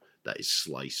bar that is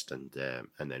sliced and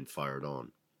then fired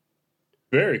on.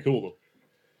 Very cool,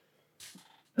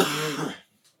 though.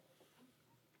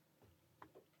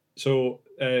 So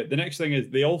the next thing is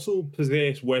they also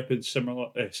possess weapons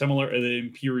similar to the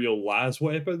Imperial las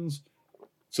weapons.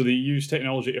 So they use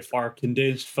technology to fire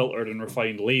condensed, filtered, and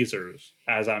refined lasers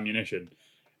as ammunition.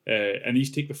 And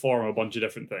these take the form of a bunch of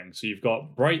different things. So you've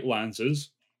got bright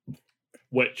lances,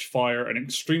 which fire an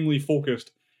extremely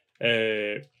focused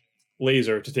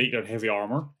laser to take down heavy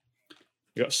armor.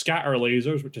 You've got scatter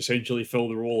lasers, which essentially fill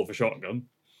the role of a shotgun.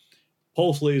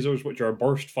 Pulse lasers, which are a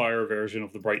burst fire version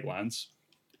of the bright lance.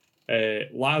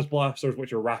 Las blasters,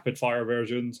 which are rapid fire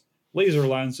versions. Laser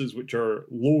lances, which are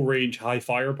low range, high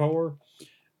firepower.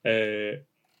 The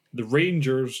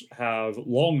rangers have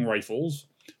long rifles,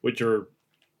 which are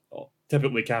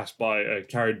typically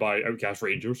carried by outcast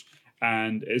rangers,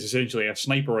 and is essentially a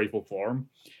sniper rifle form.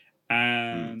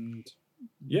 And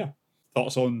yeah.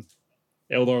 thoughts on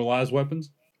Eldar Laz weapons?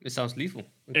 It sounds lethal.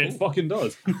 It fucking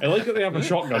does. I like that they have a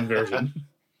shotgun version.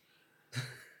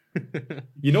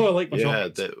 You know I like my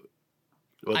shotguns.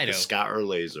 The scatter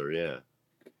laser, yeah.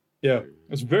 Yeah,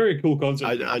 it's a very cool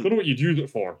concept. I don't know what you'd use it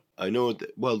for. I know,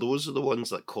 well, those are the ones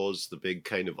that caused the big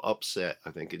kind of upset, I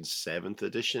think, in 7th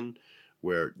edition,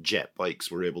 where jet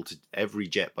bikes were every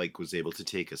jet bike was able to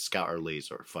take a scatter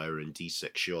laser, fire in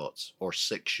D6 shots, or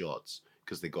 6 shots,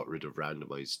 because they got rid of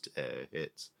randomized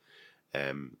hits.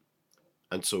 And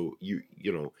so you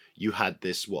had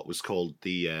this, what was called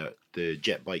the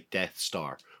jet bike Death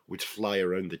Star, would fly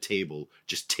around the table,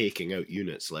 just taking out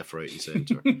units left, right, and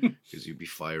center, because you'd be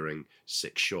firing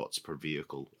 6 shots per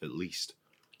vehicle at least.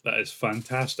 That is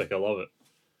fantastic. I love it.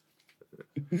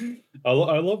 I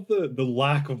love the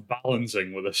lack of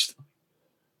balancing with this stuff.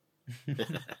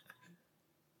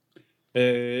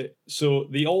 So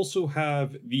they also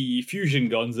have the fusion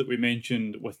guns that we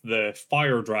mentioned with the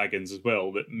fire dragons as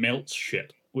well that melts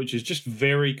shit, which is just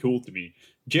very cool to me.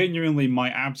 Genuinely, my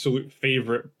absolute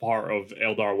favorite part of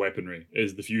Eldar weaponry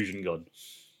is the fusion gun,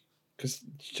 because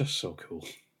it's just so cool.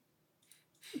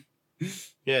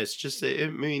 Yeah, it's just,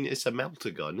 it's a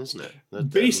melter gun, isn't it?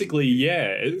 Basically, yeah.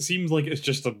 It seems like it's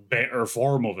just a better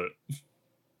form of it.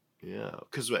 Yeah,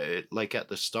 because like at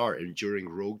the start and during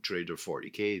Rogue Trader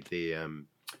 40k,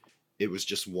 it was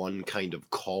just one kind of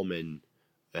common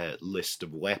list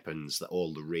of weapons that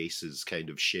all the races kind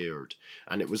of shared,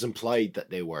 and it was implied that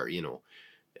they were,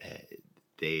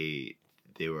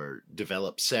 they were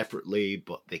developed separately,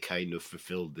 but they kind of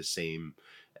fulfilled the same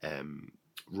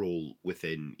role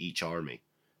within each army.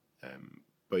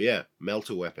 But yeah,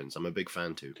 melter weapons, I'm a big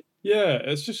fan too. Yeah,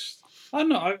 it's just, I don't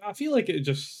know, I feel like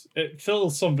it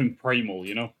fills something primal,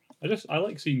 you know? I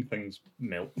like seeing things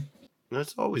melt.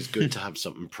 It's always good to have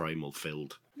something primal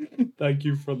filled. Thank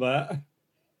you for that.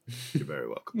 You're very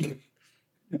welcome.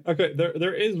 Okay,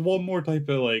 there is one more type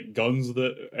of like guns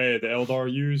that the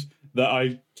Eldar use that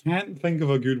I can't think of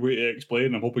a good way to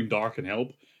explain. I'm hoping Dhar can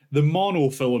help. The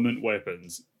monofilament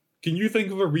weapons. Can you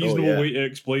think of a reasonable way to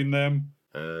explain them?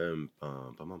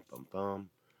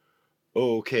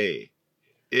 Okay,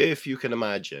 if you can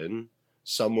imagine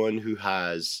someone who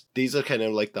has, these are kind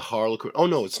of like the Harlequin. Oh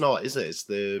no, it's not, is it? It's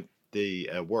the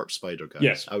warp spider guys.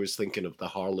 Yes. I was thinking of the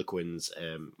Harlequins,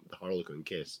 the Harlequin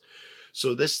kiss.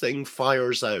 So this thing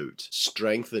fires out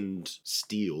strengthened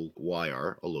steel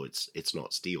wire, although it's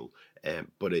not steel,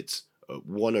 but it's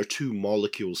 1 or 2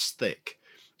 molecules thick,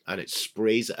 and it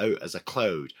sprays it out as a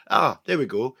cloud. There we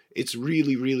go. It's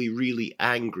really, really, really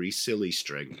angry silly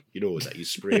string. You know, that you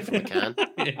spray from a can?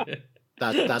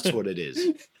 That's what it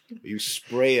is. You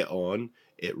spray it on,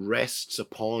 it rests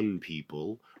upon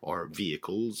people or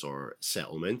vehicles or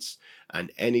settlements,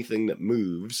 and anything that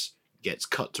moves gets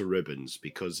cut to ribbons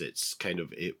because it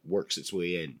works its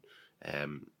way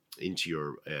into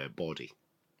your body.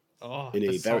 In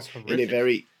a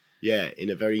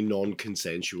very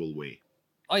non-consensual way.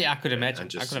 Oh yeah, I could imagine.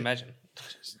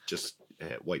 Just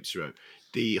wipes you out.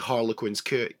 The Harlequin's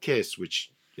kiss,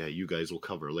 which you guys will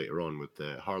cover later on with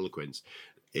the Harlequins,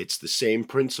 it's the same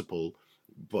principle,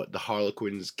 but the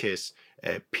Harlequin's kiss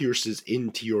pierces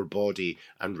into your body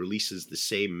and releases the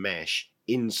same mesh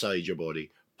inside your body,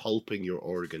 pulping your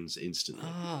organs instantly.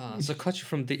 So cut you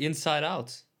from the inside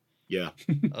out. Yeah.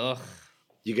 Ugh.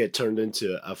 You get turned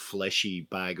into a fleshy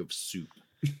bag of soup.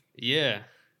 Yeah.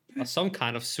 Or some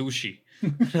kind of sushi.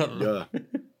 Yeah.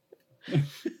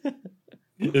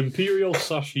 Imperial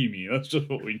sashimi, that's just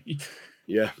what we need.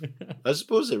 Yeah. I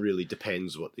suppose it really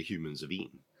depends what the humans have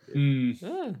eaten.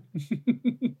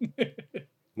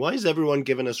 Why is everyone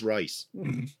giving us rice?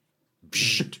 There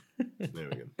we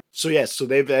go. So yes, so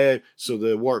they've so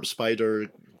the warp spider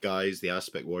guys, the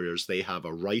aspect warriors, they have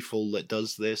a rifle that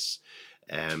does this.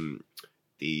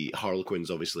 The Harlequins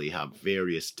obviously have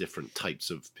various different types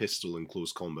of pistol and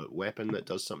close combat weapon that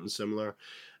does something similar.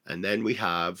 And then we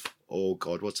have, oh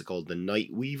god, what's it called? The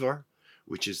Night Weaver,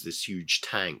 which is this huge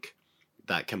tank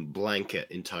that can blanket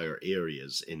entire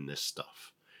areas in this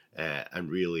stuff. And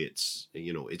really it's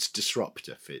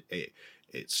disruptive.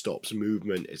 It stops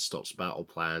movement, it stops battle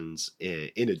plans,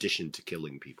 in addition to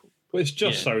killing people. Which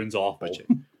just sounds awful.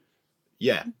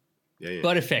 Yeah.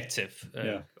 But effective.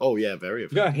 Yeah. Oh yeah, very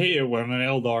effective. You gotta hate it when an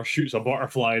Eldar shoots a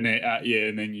butterfly net at you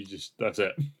and then that's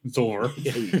it. It's over.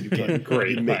 Yeah, you get,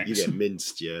 great, you thanks. get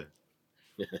minced, yeah.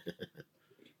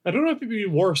 I don't know if it'd be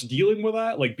worse dealing with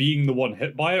that, like being the one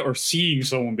hit by it, or seeing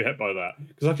someone be hit by that.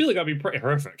 Because I feel like that'd be pretty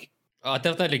horrific.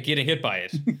 Definitely getting hit by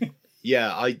it.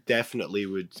 Yeah, I definitely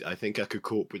would. I think I could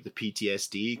cope with the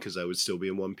PTSD because I would still be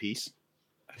in one piece.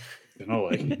 You know,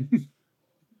 like...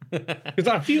 Because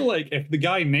I feel like if the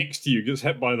guy next to you gets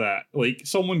hit by that, like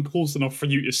someone close enough for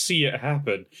you to see it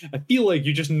happen, I feel like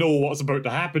you just know what's about to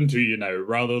happen to you now,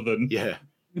 rather than Yeah.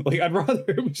 like I'd rather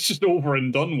it was just over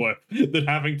and done with than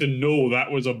having to know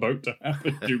that was about to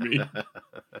happen to me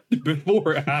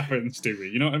before it happens to me.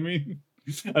 You know what I mean?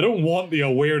 I don't want the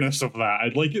awareness of that.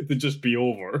 I'd like it to just be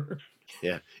over.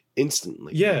 Yeah.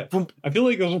 Instantly. Yeah, I feel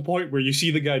like there's a point where you see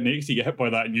the guy next to you get hit by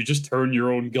that and you just turn your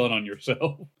own gun on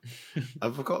yourself.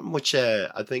 I've forgotten which,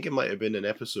 I think it might have been an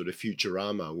episode of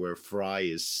Futurama where Fry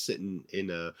is sitting in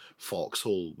a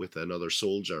foxhole with another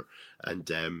soldier, and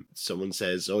someone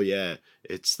says, oh yeah,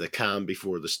 it's the calm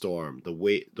before the storm.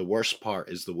 The worst part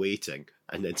is the waiting.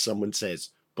 And then someone says,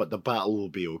 but the battle will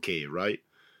be okay, right?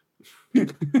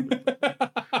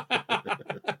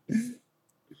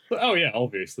 Oh yeah,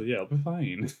 obviously, yeah, it'll be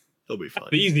fine. It'll be fine.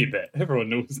 The easy bit, everyone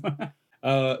knows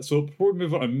that. So before we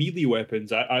move on to melee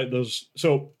weapons,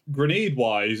 so grenade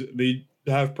wise, they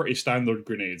have pretty standard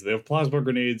grenades. They have plasma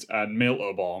grenades and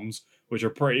melter bombs, which are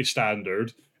pretty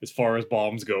standard as far as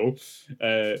bombs go.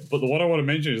 But the one I want to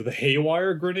mention is the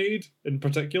haywire grenade in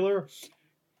particular,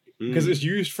 because it's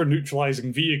used for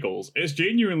neutralizing vehicles. It's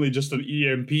genuinely just an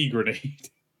EMP grenade.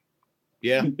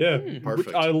 Yeah. Yeah, Perfect.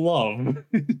 which I love.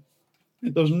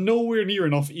 There's nowhere near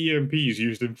enough EMPs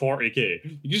used in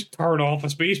 40k. You just turn off a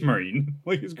Space Marine.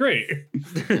 Like, it's great.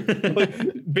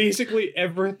 Like, basically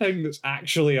everything that's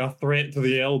actually a threat to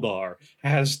the Eldar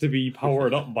has to be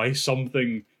powered up by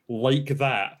something like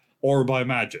that, or by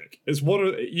magic. It's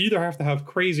you either have to have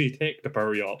crazy tech to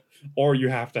power you up, or you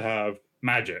have to have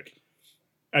magic.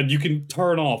 And you can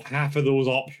turn off half of those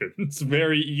options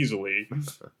very easily.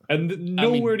 And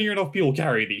nowhere near enough people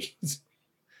carry these.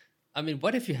 I mean,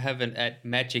 what if you have a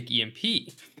magic EMP?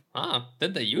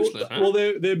 Then they're useless, huh? Well,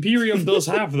 the Imperium does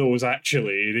have those,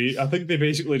 actually. I think they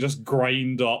basically just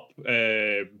grind up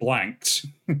blanks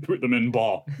and put them in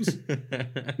bombs.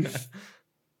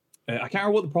 I can't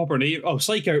remember what the proper name... Oh,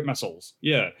 Psych-Out missiles.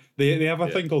 Yeah, they have a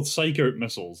thing called Psych-Out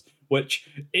missiles, which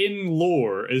in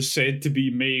lore is said to be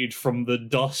made from the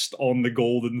dust on the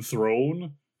Golden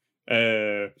Throne.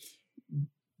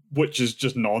 Which is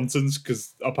just nonsense,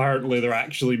 because apparently they're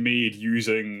actually made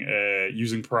using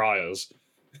pariahs.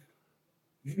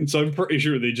 So I'm pretty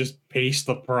sure they just paste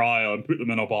the pariah and put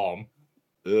them in a bomb.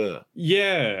 Ugh.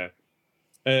 Yeah,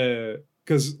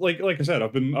 because like I said,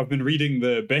 I've been reading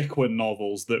the Beckwin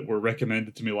novels that were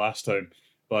recommended to me last time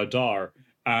by Dhar,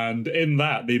 and in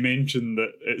that they mentioned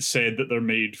that it said that they're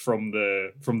made from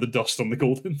the dust on the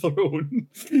Golden Throne.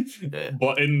 Yeah.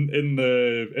 But in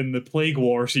the Plague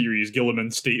War series,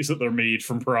 Gilliman states that they're made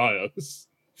from pariahs.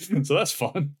 So that's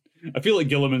fun. I feel like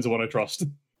Gilliman's the one I trust.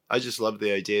 I just love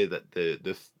the idea that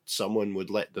the someone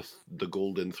would let the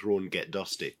Golden Throne get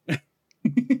dusty.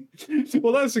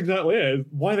 Well, that's exactly it.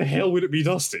 Why the hell would it be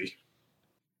dusty?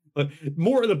 Like,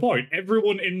 more to the point,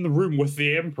 everyone in the room with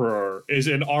the Emperor is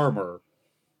in armor.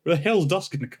 Where the hell's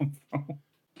dust going to come from?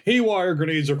 Haywire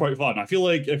grenades are quite fun. I feel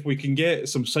like if we can get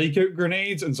some Psych-Out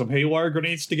grenades and some Haywire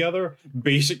grenades together,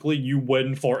 basically you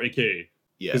win 40k.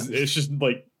 Yeah. It's just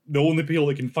like the only people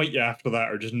that can fight you after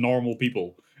that are just normal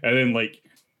people. And then like,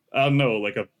 I don't know,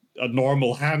 like a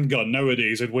normal handgun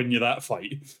nowadays would win you that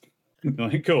fight.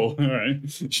 Like, cool, alright.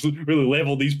 Just really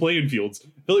level these playing fields.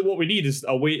 I feel like what we need is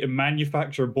a way to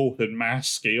manufacture both in mass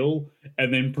scale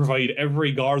and then provide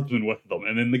every guardsman with them,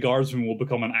 and then the guardsman will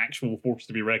become an actual force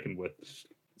to be reckoned with.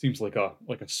 Seems like a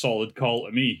solid call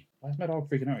to me. Why is my dog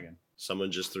freaking out again?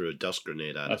 Someone just threw a dust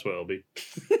grenade at That's it. what it'll be.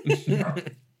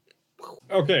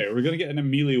 Okay, we're gonna get into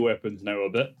melee weapons now a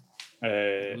bit.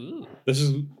 This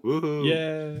is Woohoo!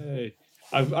 yay.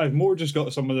 I've more just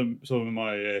got some of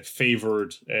my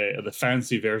favoured the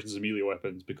fancy versions of melee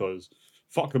weapons, because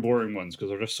fuck the boring ones, because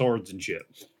they're just swords and shit.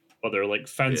 But they're like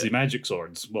fancy magic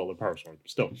swords. Well, they're power swords, but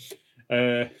still.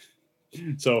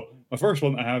 So my first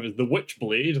one I have is the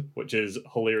Witchblade, which is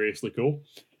hilariously cool.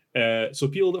 So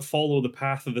people that follow the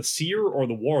path of the Seer or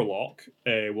the Warlock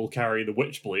will carry the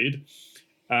Witchblade.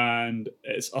 And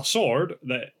it's a sword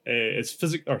that is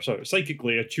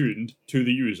psychically attuned to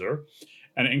the user,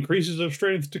 and it increases their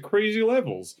strength to crazy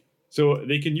levels. So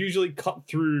they can usually cut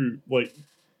through like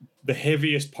the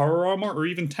heaviest power armor or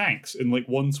even tanks in like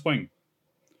one swing,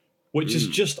 which is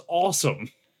just awesome.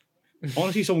 I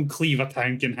want to see someone cleave a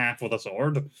tank in half with a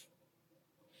sword.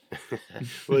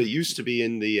 Well, it used to be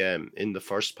in the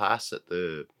first pass at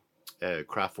the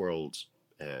Craft World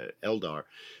Eldar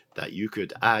that you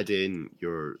could add in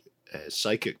your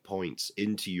psychic points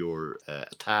into your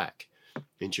attack,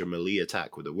 into your melee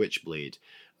attack with a Witchblade,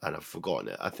 and I've forgotten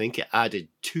it. I think it added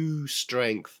 2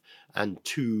 strength and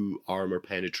 2 armor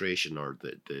penetration, or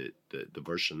the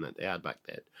version that they had back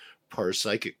then. per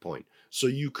psychic point. So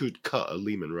you could cut a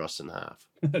Lehman Russ in half.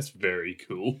 That's very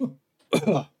cool.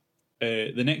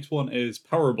 The next one is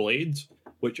Power Blades,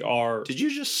 which are... Did you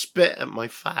just spit at my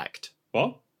fact?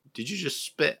 What? Did you just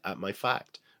spit at my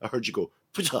fact? I heard you go,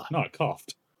 "Putah." No, I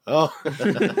coughed. Oh.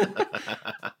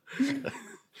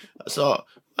 So,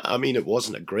 I mean, it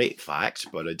wasn't a great fact,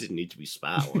 but I didn't need to be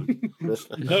spat on.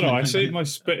 No, I saved my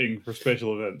spitting for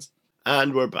special events.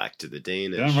 And we're back to the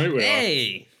Danish. Damn right we are.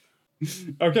 Hey!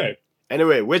 Okay.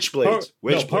 Anyway, which blades?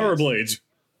 Power Blades.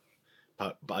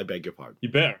 I beg your pardon. You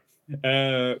better.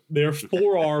 They're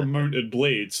forearm mounted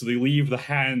blades, so they leave the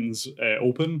hands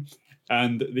open,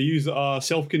 and they use a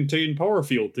self-contained power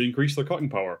field to increase their cutting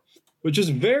power, which is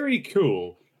very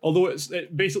cool. Although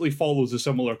it basically follows a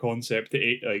similar concept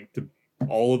to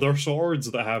all of their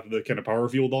swords that have the kind of power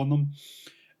field on them.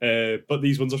 But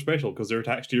these ones are special because they're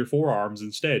attached to your forearms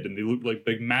instead, and they look like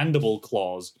big mandible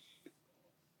claws.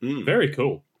 Very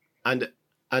cool. And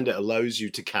it allows you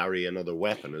to carry another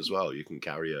weapon as well. You can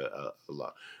carry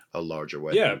a larger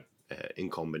weapon in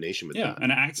combination with that. Yeah,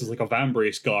 and it acts as like a van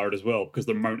brace guard as well because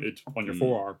they're mounted on your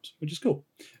forearms, which is cool.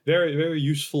 Very, very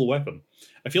useful weapon.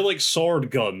 I feel like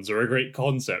sword guns are a great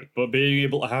concept, but being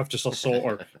able to have just a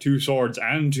sword or two swords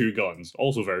and two guns,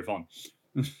 also very fun.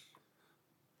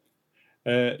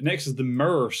 Next is the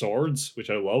mirror swords, which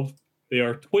I love. They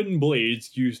are twin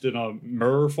blades used in a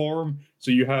mirror form.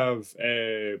 So you have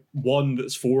one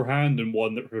that's forehand and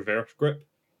one that's reverse grip.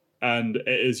 And it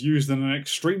is used in an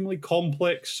extremely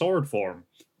complex sword form,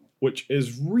 which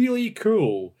is really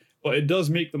cool. But it does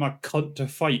make them a cunt to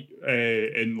fight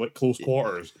in like close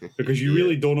quarters because you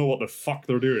really don't know what the fuck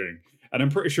they're doing. And I'm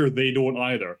pretty sure they don't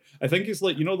either. I think it's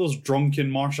like, you know those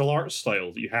drunken martial arts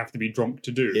styles that you have to be drunk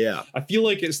to do? Yeah. I feel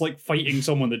like it's like fighting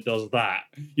someone that does that.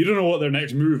 You don't know what their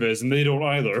next move is, and they don't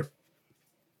either.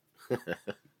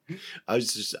 I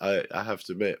have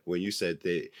to admit, when you said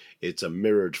it's a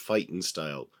mirrored fighting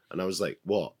style, and I was like,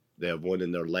 what? They have one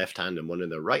in their left hand and one in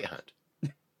their right hand?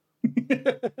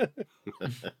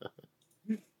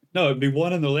 No, it'd be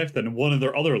one in their left hand and one in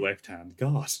their other left hand.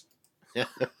 God.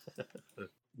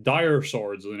 Dire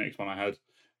swords are the next one I had.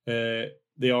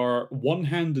 They are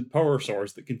one-handed power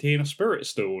swords that contain a spirit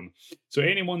stone. So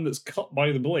anyone that's cut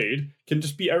by the blade can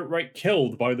just be outright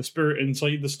killed by the spirit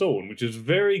inside the stone, which is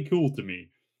very cool to me.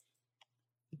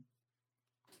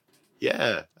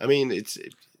 Yeah, I mean,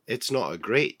 it's not a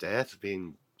great death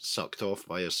being sucked off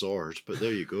by a sword, but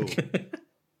there you go.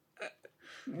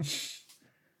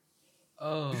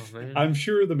 Oh, man. I'm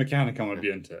sure the Mechanicum would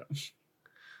be into it.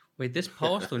 Wait, this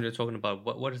power stone you're talking about,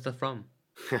 what is that from?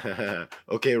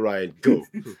 Okay, Ryan, go.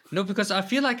 No, because I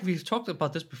feel like we've talked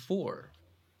about this before.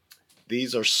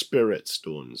 These are spirit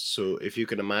stones. So if you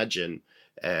can imagine,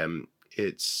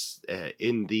 it's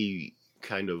in the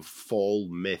kind of fall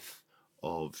myth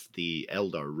of the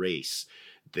Eldar race,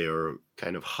 their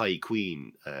kind of high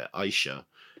queen, Aisha,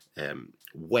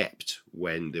 wept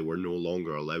when they were no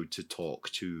longer allowed to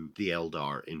talk to the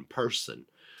Eldar in person.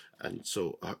 And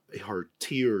so her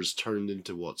tears turned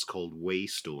into what's called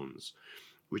waystones,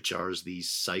 which are these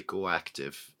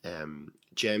psychoactive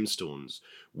gemstones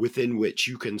within which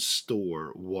you can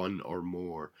store one or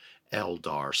more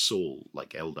Eldar soul, like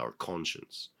Eldar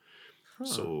conscience. Huh.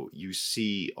 So you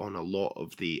see on a lot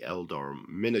of the Eldar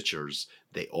miniatures,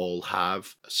 they all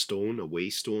have a stone, a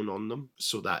waystone on them,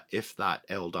 so that if that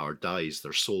Eldar dies,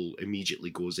 their soul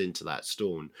immediately goes into that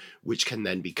stone, which can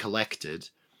then be collected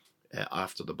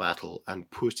after the battle and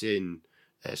put in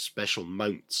special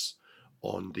mounts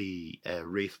on the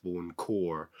Wraithbone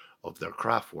core of their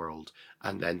craft world,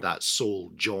 and then that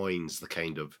soul joins the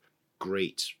kind of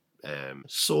great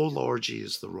soul orgy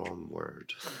is the wrong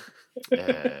word.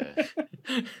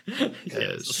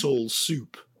 Soul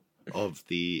soup of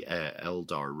the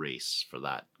Eldar race for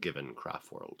that given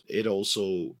craft world. It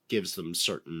also gives them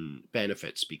certain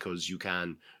benefits because you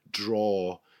can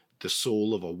draw the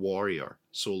soul of a warrior,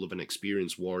 soul of an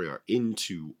experienced warrior,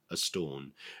 into a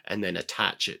stone and then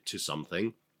attach it to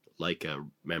something like a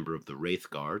member of the Wraith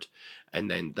Guard,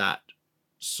 and then that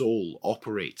soul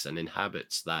operates and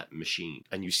inhabits that machine.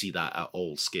 And you see that at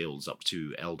all scales up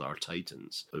to Eldar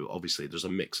Titans. Obviously there's a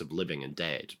mix of living and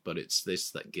dead, but it's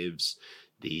this that gives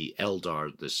the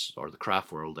Eldar, this, or the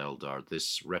craft world Eldar,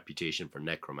 this reputation for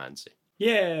necromancy.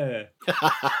 Yeah.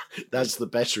 That's the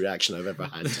best reaction I've ever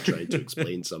had to trying to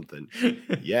explain something.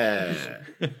 Yeah.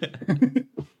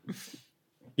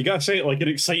 You gotta say it like an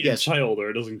excited child or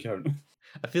it doesn't count.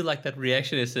 I feel like that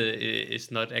reaction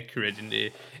is not accurate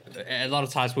in a lot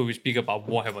of times when we speak about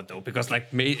Warhammer though, because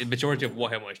like majority of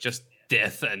Warhammer is just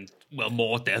death and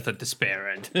more death and despair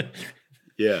and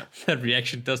Yeah. that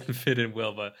reaction doesn't fit in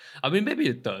well, but I mean, maybe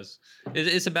it does.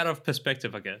 It's a matter of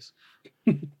perspective, I guess.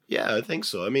 Yeah, I think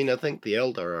so. I mean, I think the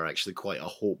Eldar are actually quite a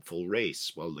hopeful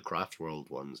race, well, the Craftworld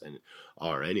ones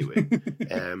are anyway.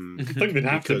 I think they'd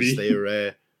have to because be.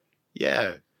 they're,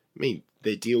 yeah, I mean,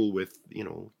 they deal with,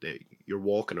 you're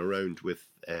walking around with,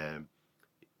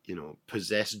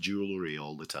 possessed jewelry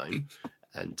all the time,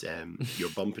 and you're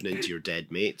bumping into your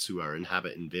dead mates who are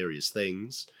inhabiting various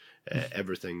things,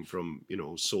 everything from,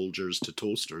 soldiers to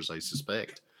toasters, I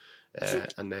suspect.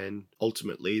 And then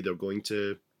ultimately they're going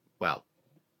to, well,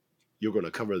 you're going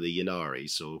to cover the Ynnari,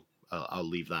 so I'll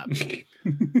leave that be.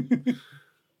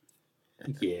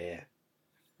 Yeah.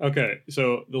 Okay,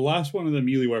 so the last one of the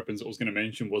melee weapons I was going to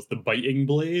mention was the biting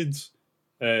blades.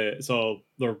 So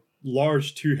they're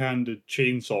large two-handed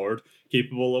chainsword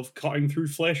capable of cutting through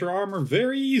flesh or armor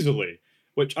very easily,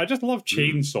 which I just love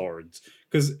chainswords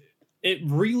because it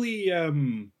really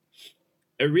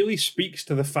speaks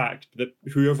to the fact that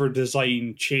whoever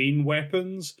designed chain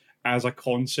weapons as a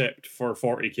concept for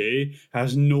 40k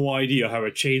has no idea how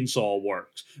a chainsaw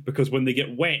works, because when they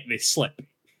get wet, they slip.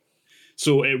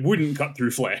 So it wouldn't cut through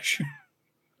flesh.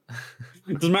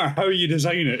 It doesn't matter how you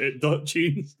design it,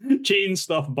 chain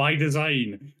stuff by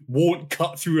design won't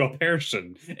cut through a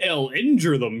person. It'll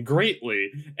injure them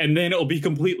greatly, and then it'll be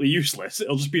completely useless.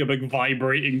 It'll just be a big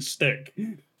vibrating stick.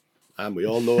 And we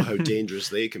all know how dangerous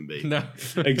they can be. No,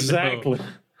 exactly. No.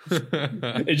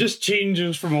 It just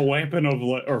changes from a weapon of,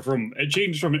 it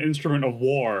changes from an instrument of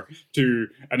war to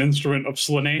an instrument of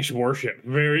Slanesh worship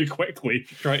very quickly.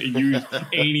 Try to use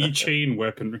any chain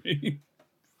weaponry.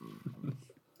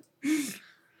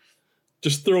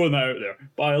 Just throwing that out there.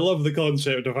 But I love the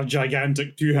concept of a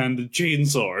gigantic two-handed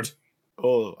chainsword.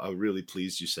 Oh, I'm really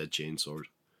pleased you said chainsword.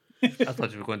 I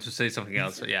thought you were going to say something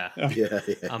else. So yeah.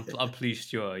 I'm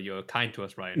pleased you're kind to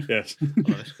us, Ryan. Yes.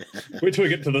 Wait till we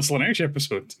get to the Slanesh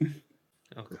episode.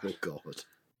 Oh God.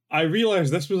 I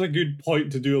realised this was a good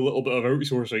point to do a little bit of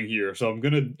outsourcing here, so I'm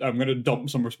gonna dump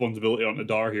some responsibility onto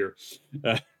Dhar here,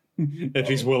 if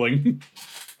he's willing.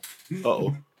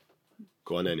 Uh-oh.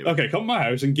 Go on anyway. Okay, come to my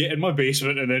house and get in my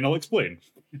basement, and then I'll explain.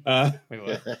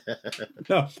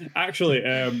 No, actually,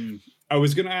 I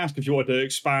was going to ask if you wanted to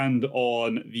expand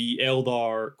on the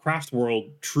Eldar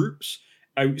Craftworld troops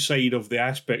outside of the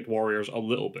Aspect Warriors a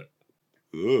little bit.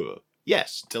 Ooh.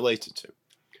 Yes, delighted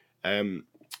to.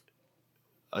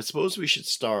 I suppose we should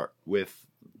start with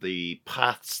the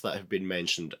paths that have been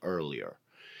mentioned earlier.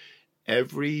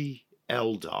 Every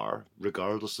Eldar,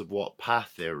 regardless of what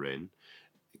path they're in,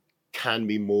 can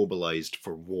be mobilized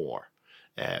for war.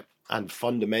 And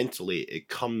fundamentally, it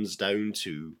comes down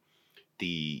to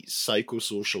the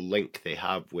psychosocial link they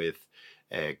have with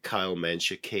Kyle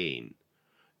Mensha Kane,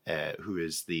 who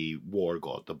is the war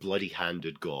god, the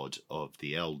bloody-handed god of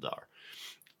the Eldar.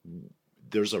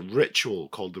 There's a ritual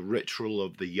called the Ritual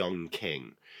of the Young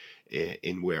King,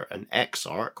 in where an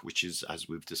exarch, which is, as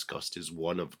we've discussed, is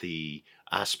one of the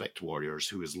aspect warriors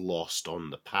who is lost on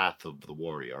the path of the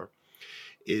warrior,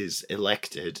 is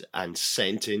elected and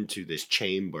sent into this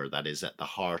chamber that is at the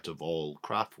heart of all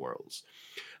craft worlds.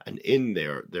 And in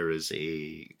there is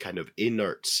a kind of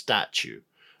inert statue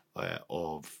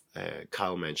of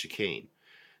Kyle Mensha Kane.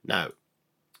 Now,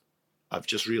 I've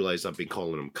just realized I've been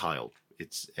calling him Kyle.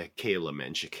 It's Kayla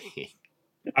Mensha Kane.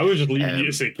 I was just leaving you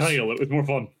to say Kyle. It was more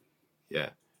fun. Yeah.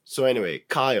 So anyway,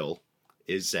 Kyle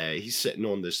is he's sitting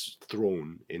on this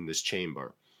throne in this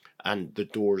chamber, and the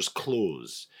doors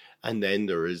close. And then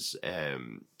there is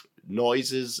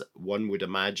noises, one would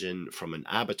imagine, from an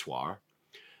abattoir,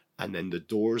 and then the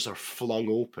doors are flung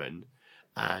open,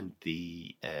 and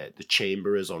the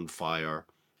chamber is on fire.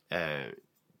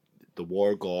 The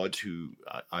war god, who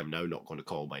I'm now not going to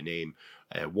call by name,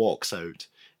 walks out.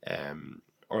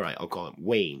 All right, I'll call him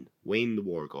Wayne. Wayne, the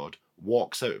war god,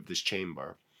 walks out of this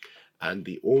chamber, and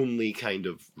the only kind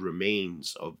of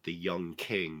remains of the young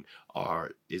king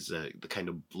is the kind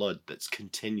of blood that's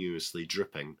continuously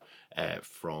dripping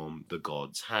from the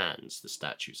god's hands, the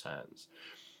statue's hands.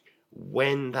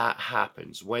 When that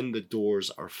happens, when the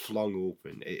doors are flung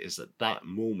open, it is at that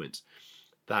moment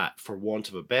that, for want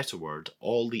of a better word,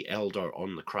 all the Eldar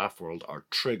on the craft world are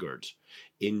triggered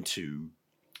into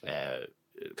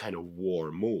kind of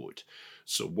war mode.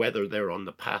 So whether they're on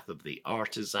the path of the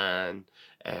artisan,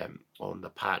 on the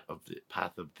path of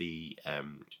the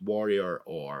warrior,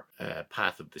 or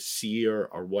path of the seer,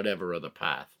 or whatever other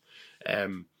path,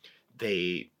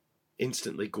 they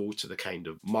instantly go to the kind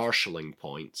of marshalling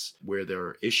points where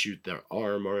they're issued their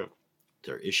armor,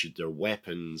 they're issued their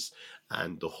weapons,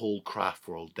 and the whole craft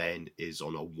world then is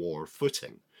on a war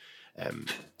footing.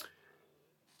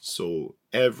 So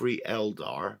every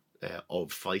Eldar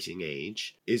of fighting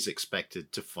age is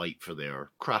expected to fight for their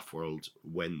craft world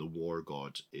when the war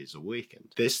god is awakened.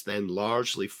 This then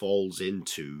largely falls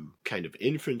into kind of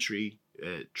infantry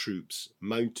troops,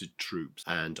 mounted troops,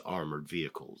 and armored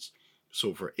vehicles.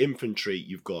 So for infantry,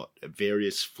 you've got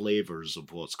various flavors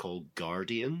of what's called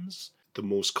guardians. The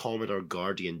most common are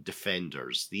guardian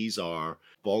defenders. These are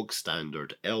bog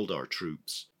standard Eldar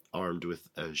troops armed with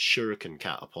a shuriken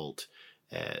catapult,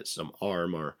 some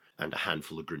armor, and a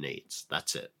handful of grenades.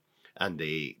 That's it. And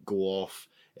they go off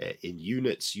in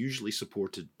units, usually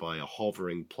supported by a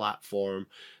hovering platform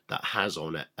that has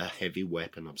on it a heavy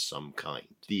weapon of some kind.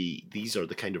 These are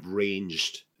the kind of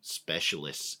ranged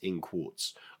specialists, in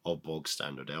quotes, of bog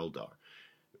standard Eldar.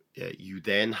 You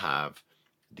then have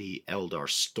the Eldar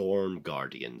Storm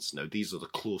Guardians. Now, these are the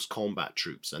close combat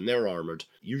troops, and they're armoured,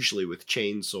 usually with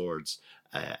chain swords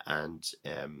and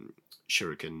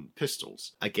shuriken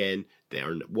pistols. Again, they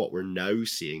are what we're now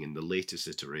seeing in the latest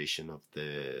iteration of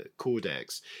the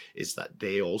Codex, is that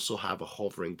they also have a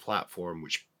hovering platform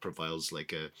which provides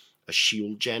like a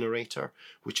shield generator,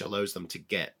 which allows them to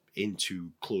get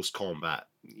into close combat,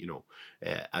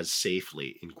 as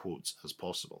safely, in quotes, as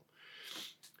possible.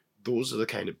 Those are the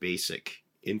kind of basic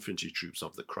infantry troops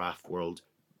of the craft world,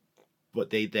 but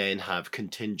they then have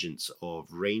contingents of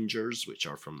rangers, which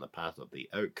are from the path of the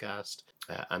outcast,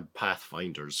 and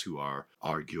pathfinders, who are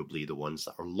arguably the ones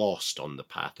that are lost on the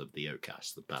path of the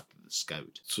outcast, the path of the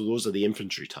scout. So those are the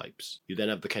infantry types. You then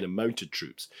have the kind of mounted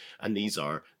troops, and these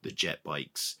are the jet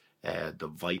bikes,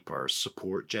 the Viper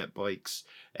support jet bikes.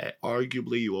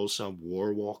 Arguably, you also have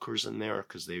war walkers in there,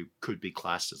 because they could be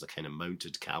classed as a kind of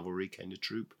mounted cavalry kind of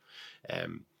troop.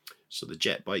 So the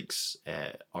jet bikes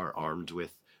are armed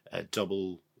with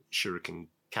double shuriken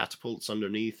catapults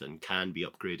underneath and can be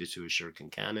upgraded to a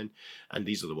shuriken cannon. And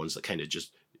these are the ones that kind of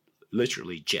just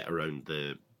literally jet around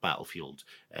the battlefield,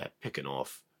 picking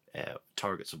off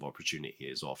targets of opportunity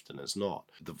as often as not.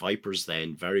 The Viper's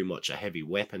then very much a heavy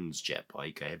weapons jet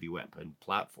bike, a heavy weapon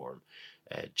platform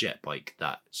jet bike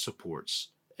that supports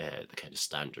the kind of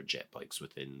standard jet bikes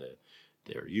within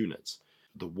their units.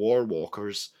 The War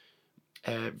Walkers,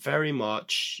 very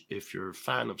much, if you're a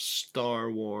fan of Star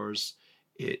Wars,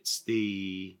 it's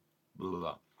the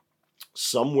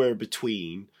somewhere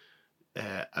between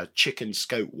a chicken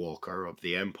scout walker of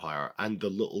the Empire and the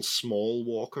little small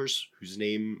walkers whose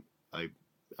name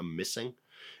I'm missing.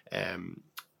 The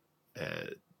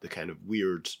kind of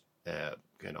weird,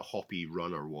 kind of hoppy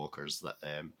runner walkers that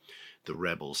the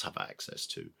rebels have access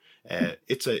to.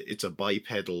 It's a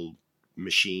bipedal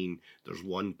machine. There's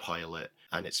one pilot,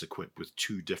 and it's equipped with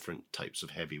two different types of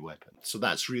heavy weapons. So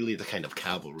that's really the kind of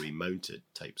cavalry mounted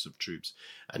types of troops.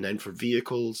 And then for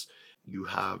vehicles, you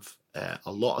have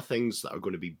a lot of things that are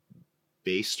going to be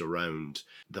based around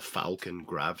the Falcon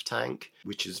grav tank,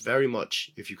 which is very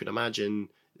much, if you can imagine,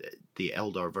 the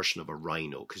Eldar version of a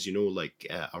Rhino, because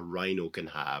a Rhino can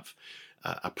have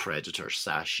a Predator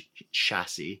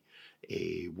chassis,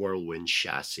 a Whirlwind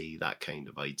chassis, that kind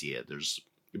of idea. There's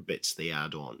bits they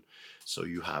add on. So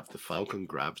you have the Falcon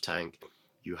grav tank,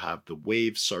 you have the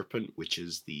Wave Serpent, which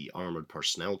is the armored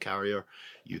personnel carrier.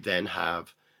 You then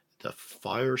have the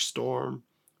Firestorm,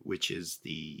 which is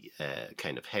the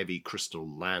kind of heavy crystal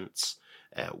lance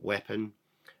weapon,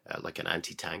 like an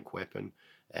anti-tank weapon.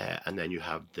 And then you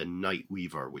have the Night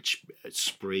Weaver, which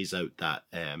sprays out that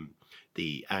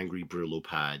the Angry Brillo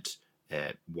pad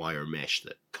wire mesh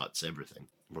that cuts everything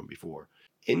from before.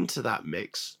 Into that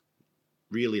mix,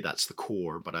 really that's the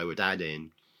core, but I would add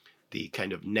in the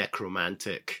kind of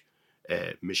necromantic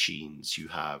machines. You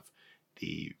have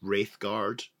the Wraith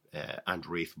Guard and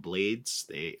Wraith Blades.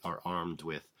 They are armed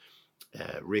with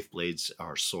Wraith Blades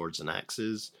are swords and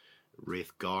axes.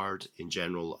 Wraith Guard in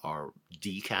general are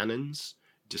D-cannons,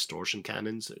 distortion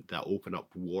cannons that open up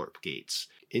warp gates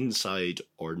inside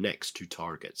or next to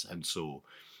targets, and so,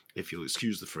 if you'll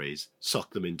excuse the phrase,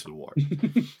 suck them into the warp.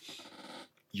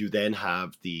 You then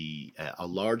have a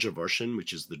larger version,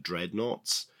 which is the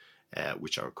Dreadnoughts,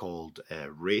 which are called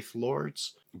Wraith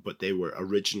Lords, but they were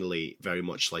originally very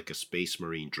much like a Space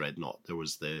Marine Dreadnought. There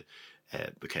was the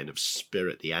kind of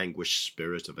spirit, the anguished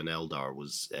spirit of an Eldar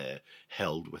was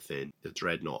held within the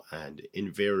Dreadnought, and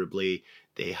invariably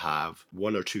they have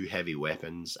one or two heavy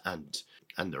weapons and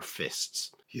their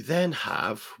fists. You then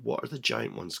have, what are the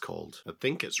giant ones called? I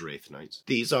think it's Wraith Knights.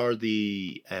 These are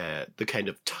the kind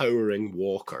of towering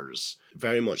walkers,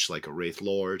 very much like a Wraith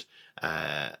Lord.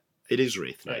 It is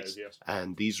Wraith Knights. Yes.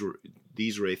 And these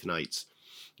Wraith Knights,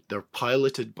 they're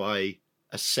piloted by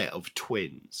a set of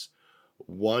twins.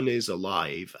 One is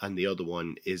alive and the other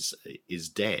one is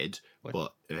dead,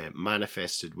 but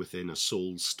manifested within a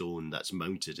soul stone that's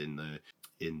mounted in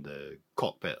in the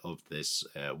cockpit of this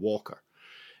walker,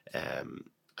 and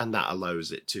that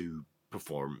allows it to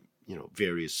perform,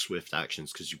 various swift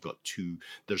actions, because you've got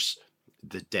there's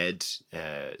the dead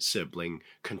sibling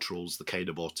controls the kind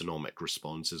of autonomic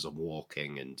responses of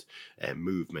walking and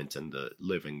movement, and the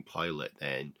living pilot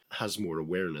then has more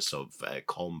awareness of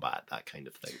combat, that kind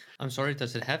of thing. I'm sorry,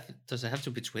 does it have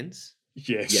to be twins?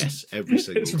 Yes, every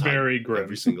single It's time. very grim.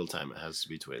 Every single time it has to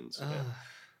be twins.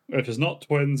 If it's not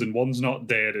twins and one's not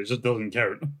dead, it just doesn't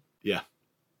count. Yeah.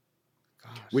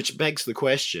 Gosh. Which begs the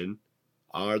question,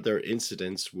 are there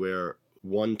incidents where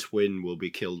one twin will be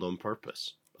killed on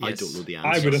purpose? I Yes. don't know the answer.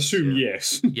 I would assume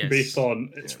yes, Yes. based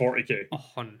on it's 40k.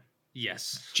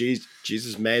 Yes.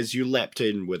 Jesus, Mez, you leapt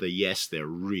in with a yes there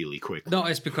really quick. No,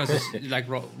 it's because, like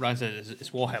Ryan said, it's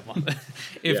Warhammer.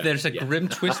 If Yeah, there's a yeah. grim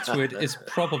twist to it, it's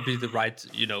probably the right,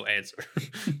 answer.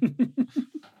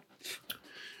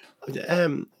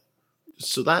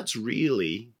 So that's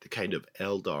really the kind of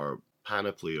Eldar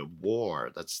panoply of war.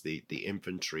 That's the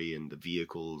infantry and the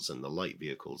vehicles and the light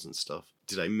vehicles and stuff.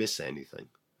 Did I miss anything?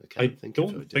 I if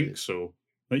don't did. think so.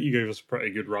 I think you gave us a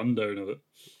pretty good rundown of it.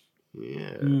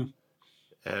 Yeah.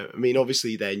 I mean,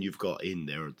 obviously, then you've got in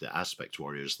there the aspect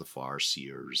warriors, the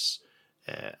farseers,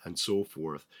 and so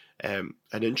forth. An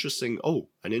interesting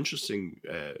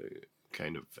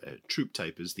kind of troop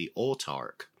type is the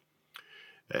autarch,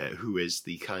 who is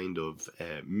the kind of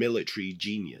military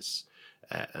genius.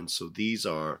 And so these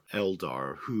are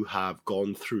Eldar who have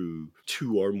gone through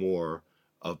 2 or more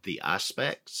of the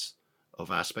aspects of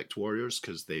aspect warriors,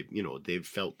 because they've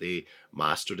felt they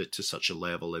mastered it to such a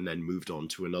level and then moved on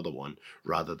to another one,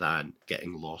 rather than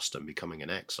getting lost and becoming an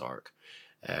exarch.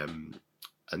 And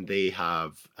they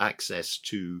have access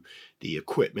to the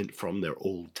equipment from their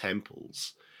old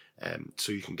temples.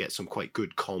 So you can get some quite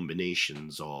good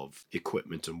combinations of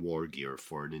equipment and war gear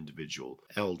for an individual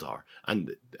Eldar.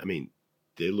 And I mean,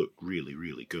 they look really,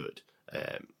 really good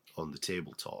on the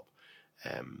tabletop.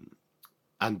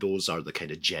 And those are the kind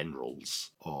of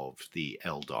generals of the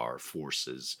Eldar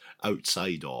forces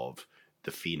outside of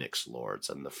the Phoenix Lords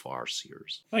and the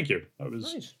Farseers. Thank you. That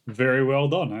was Nice. very well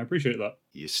done. I appreciate that.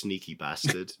 You sneaky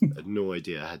bastard. I had no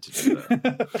idea I had to do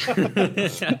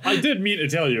that. I did mean to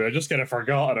tell you. I just kind of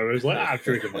forgot, and I was like, I'm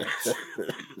sure you can.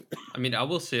 I mean, I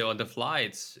will say on the fly,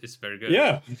 it's very good.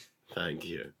 Yeah. Thank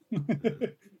you.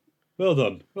 Well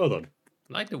done. Well done.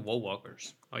 Like the wall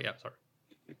walkers. Oh yeah, sorry.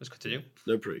 Let's continue.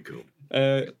 They're pretty cool.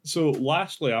 So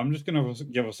lastly, I'm just going to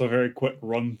give us a very quick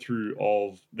run through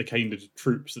of the kind of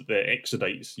troops that the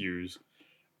Exodites use,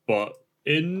 but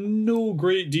in no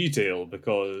great detail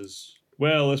because,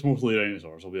 well, it's mostly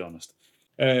dinosaurs, I'll be honest.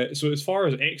 So as far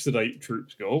as Exodite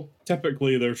troops go,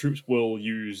 typically their troops will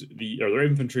use their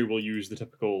infantry will use the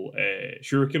typical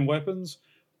shuriken weapons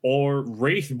or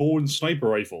Wraithbone sniper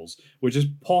rifles, which is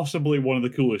possibly one of the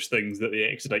coolest things that the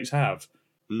Exodites have.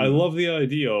 I love the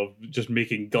idea of just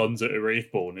making guns out of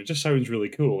Wraithbone. It just sounds really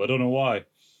cool. I don't know why.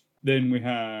 Then we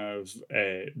have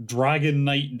Dragon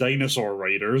Knight Dinosaur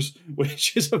Riders,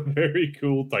 which is a very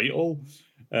cool title.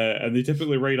 And they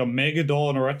typically ride a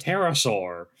Megadon or a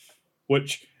Pterosaur,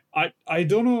 which I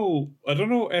don't know. I don't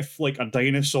know if like a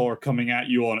dinosaur coming at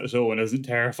you on its own isn't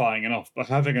terrifying enough, but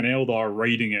having an Eldar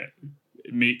riding it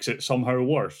makes it somehow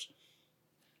worse.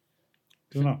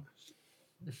 Don't know.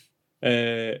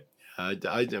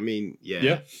 I mean,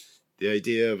 yeah. The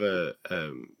idea of an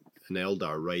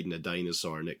Eldar riding a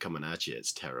dinosaur and it coming at you,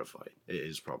 it's terrifying. It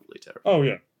is probably terrifying. Oh,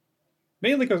 yeah.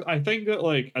 Mainly because I think that,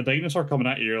 like, a dinosaur coming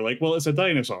at you, you're like, well, it's a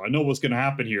dinosaur. I know what's going to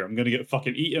happen here. I'm going to get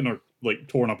fucking eaten or, like,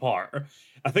 torn apart.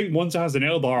 I think once it has an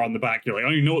Eldar on the back, you're like, I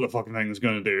don't even know what the fucking thing is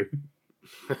going to do.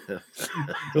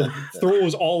 It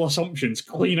throws all assumptions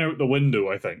clean out the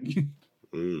window, I think.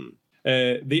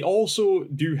 They also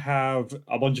do have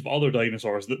a bunch of other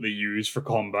dinosaurs that they use for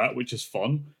combat, which is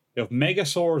fun. They have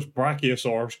Megasaurs,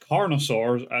 Brachiosaurs,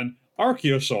 Carnosaurs, and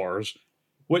Archaeosaurs,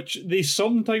 which they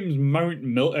sometimes mount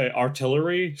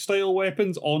artillery-style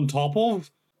weapons on top of,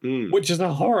 which is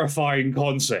a horrifying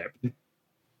concept.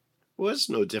 Well, it's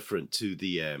no different to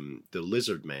the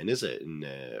lizard men, is it? In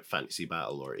Fantasy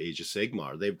Battle or Age of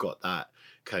Sigmar, they've got that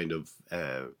kind of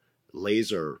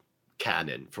laser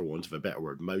cannon, for want of a better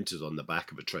word, mounted on the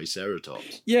back of a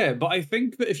Triceratops. Yeah, but I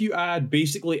think that if you add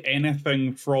basically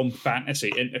anything from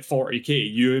fantasy into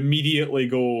 40k, you immediately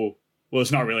go, well,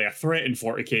 it's not really a threat in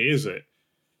 40k, is it?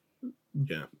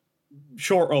 Yeah.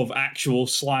 Short of actual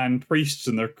Slan priests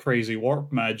and their crazy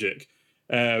warp magic.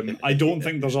 I don't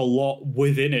think there's a lot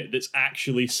within it that's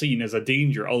actually seen as a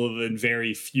danger, other than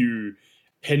very few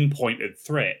pinpointed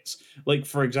threats. Like,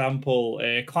 for example,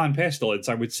 Clan Pestilence,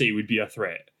 I would say, would be a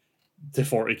threat. to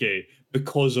 40k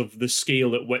because of the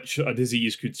scale at which a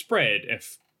disease could spread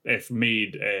if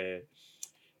made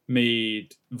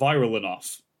viral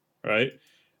enough, right?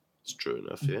 It's true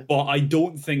enough, yeah. But I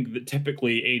don't think that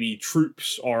typically any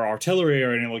troops or artillery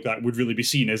or anything like that would really be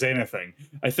seen as anything.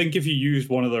 I think if you used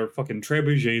one of their fucking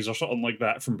trebuchets or something like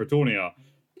that from Bretonia,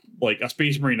 like a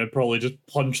Space Marine would probably just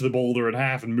punch the boulder in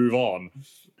half and move on.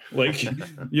 Like,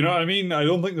 you know what I mean? I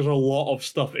don't think there's a lot of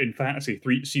stuff in Fantasy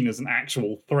 3 seen as an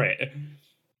actual threat.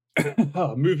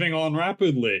 Moving on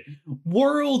rapidly.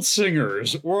 World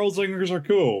Singers. World Singers are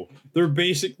cool. They're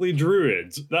basically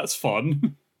druids. That's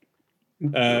fun.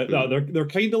 No, they're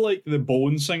kind of like the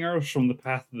Bone Singers from the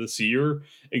Path of the Seer,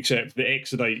 except the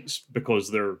Exodites, because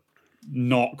they're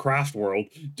not Craft World,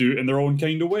 do it in their own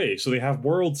kind of way. So they have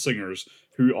World Singers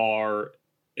who are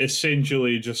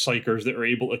essentially just psychers that are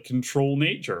able to control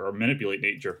nature or manipulate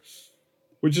nature,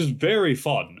 which is very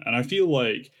fun. And I feel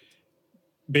like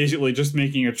basically just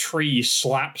making a tree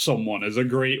slap someone is a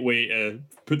great way to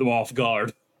put them off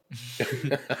guard.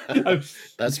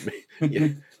 That's me. Yeah.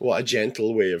 What a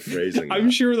gentle way of phrasing that. I'm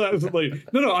sure that's like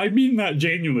no, I mean that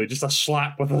genuinely, just a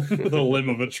slap with a limb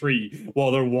of a tree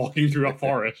while they're walking through a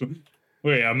forest.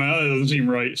 Wait, I mean, that doesn't seem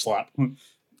right. Slap.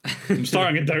 I'm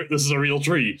starting to doubt this is a real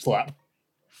tree. Slap.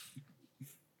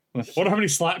 I wonder how many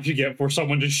slaps you get before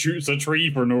someone just shoots a tree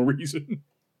for no reason.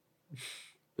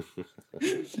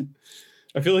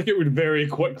 I feel like it would very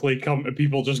quickly come to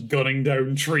people just gunning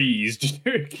down trees, just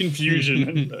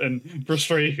confusion and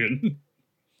frustration.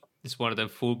 It's one of them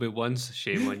fool me once,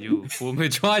 shame on you. Fool me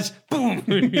twice, boom!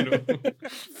 You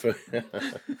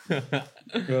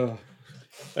know.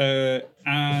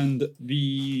 And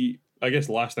I guess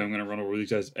last time I'm going to run over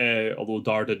these guys, although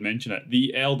Dhar did mention it,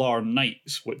 the Eldar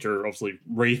Knights, which are obviously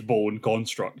Wraithbone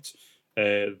constructs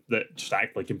that just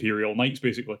act like Imperial Knights,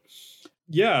 basically.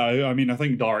 Yeah, I mean, I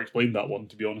think Dhar explained that one,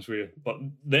 to be honest with you. But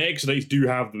the Exodites do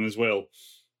have them as well.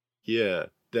 Yeah,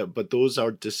 but those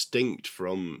are distinct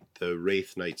from the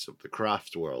Wraith Knights of the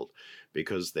Craft World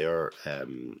because they're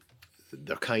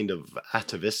kind of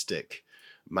atavistic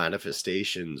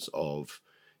manifestations of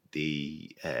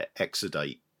the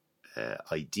Exodite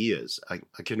ideas. I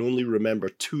can only remember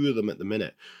two of them at the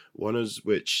minute. One is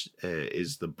which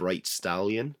is the Bright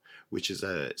Stallion, which is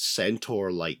a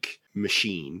centaur-like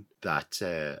machine that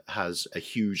has a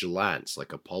huge lance,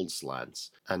 like a pulse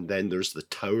lance. And then there's the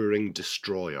Towering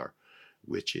Destroyer,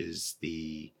 which is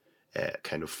the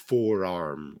kind of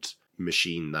four-armed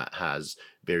machine that has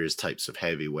various types of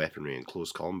heavy weaponry and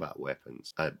close combat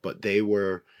weapons. But they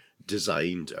were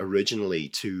designed originally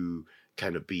to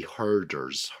kind of be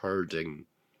herders, herding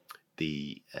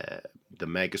the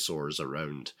megasaurs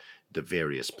around the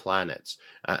various planets.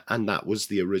 And that was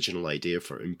the original idea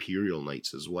for Imperial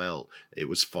Knights as well. It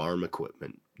was farm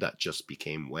equipment that just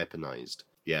became weaponized.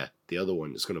 Yeah, the other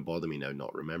one is going to bother me now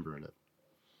not remembering it.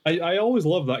 I always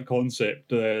love that concept,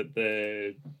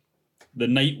 the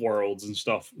night worlds and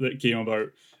stuff that came about,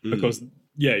 because,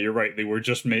 yeah, you're right, they were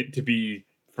just meant to be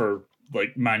for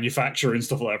like manufacture and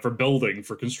stuff like that, for building,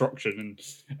 for construction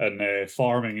and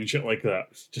farming and shit like that,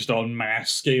 just on mass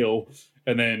scale.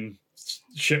 And then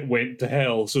shit went to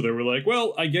hell, so they were like,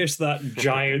 well, I guess that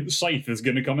giant scythe is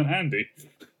going to come in handy.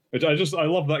 Which I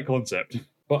love that concept.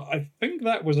 But I think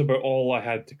that was about all I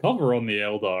had to cover on the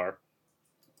Eldar.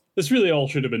 This really all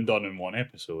should have been done in one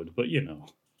episode, but you know.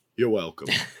 You're welcome.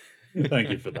 Thank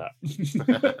you for that.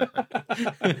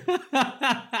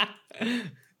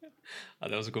 Oh,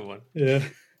 that was a good one. Yeah.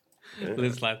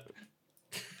 Let's laugh.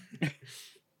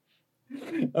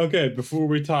 Okay, before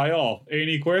we tie off,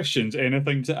 any questions?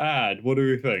 Anything to add? What do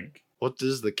we think? What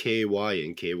does the KY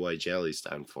and KY jelly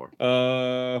stand for?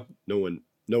 No one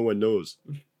knows.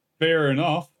 Fair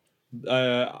enough.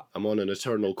 I'm on an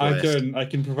eternal quest. I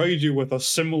can provide you with a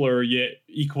similar yet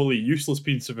equally useless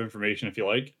piece of information if you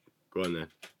like. Go on then.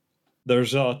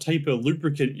 There's a type of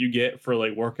lubricant you get for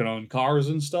like working on cars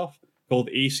and stuff called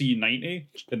AC90,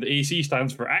 and the AC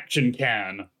stands for Action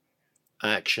Can.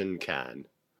 Action Can.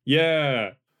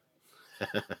 Yeah.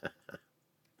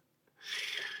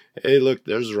 Hey, look,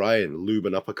 there's Ryan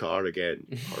lubing up a car again.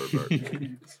 Herbert.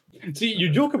 See, you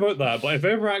joke about that, but if I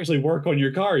ever actually work on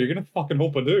your car, you're gonna fucking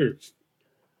hope I do.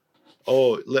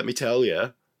 Oh, let me tell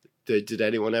you. Did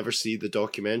anyone ever see the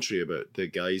documentary about the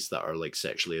guys that are like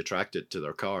sexually attracted to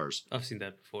their cars? I've seen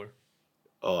that before.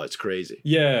 Oh, it's crazy.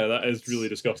 Yeah, that is really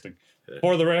disgusting.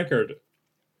 For the record,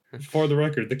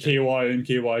 the KY and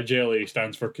KY jelly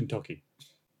stands for Kentucky.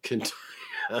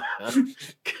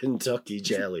 Kentucky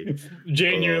jelly.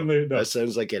 Genuinely, no. That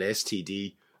sounds like an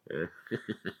STD.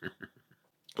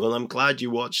 Well, I'm glad you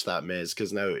watched that, Mez,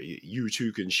 because now you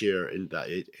too can share in that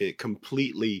it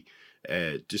completely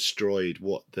destroyed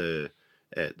what the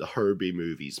Herbie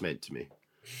movies meant to me.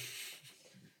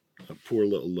 A poor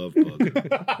little love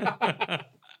bug.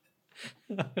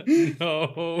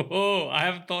 I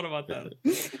haven't thought about that.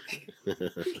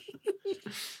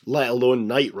 Let alone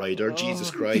Knight Rider, Jesus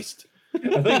Christ.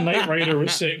 I think Knight Rider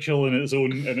was sexual in its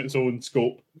own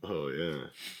scope. Oh yeah.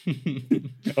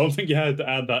 I don't think you had to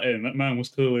add that in. That man was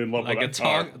clearly in love Like with a that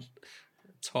car.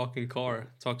 talking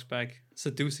car talks back,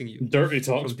 seducing you. Dirty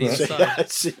talks from the back. inside.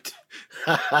 That's it.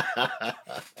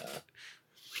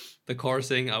 The car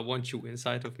saying, "I want you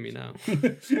inside of me now."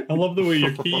 I love the way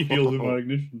your key feels in my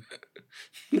ignition.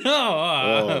 No.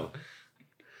 Oh.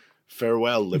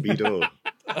 Farewell, libido.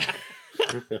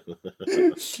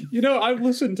 You know, I've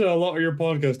listened to a lot of your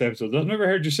podcast episodes. I've never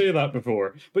heard you say that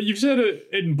before, but you've said it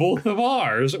in both of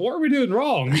ours. What are we doing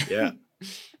wrong? Yeah.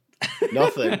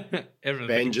 Nothing. Everything.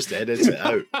 Ben just edits it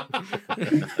out.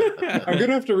 I'm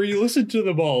gonna have to re-listen to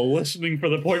them all, listening for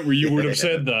the point where you would have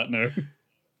said that now.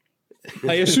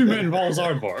 I assume it involves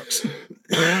aardvarks.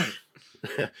 I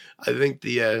think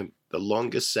the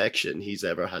longest section he's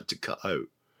ever had to cut out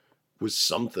was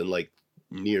something like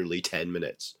nearly 10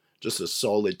 minutes. Just a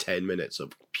solid 10 minutes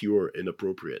of pure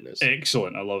inappropriateness.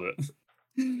 Excellent, I love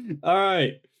it. All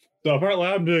right. So apparently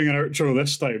I'm doing an outro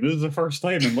this time. This is the first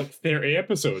time in like 30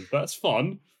 episodes. That's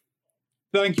fun.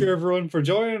 Thank you everyone for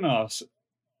joining us.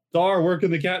 Dhar, where can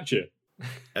they catch you?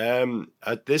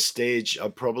 At this stage,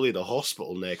 I'm probably at the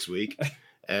hospital next week.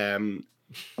 Goddamn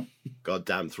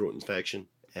throat infection.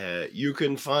 You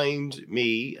can find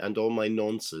me and all my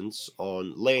nonsense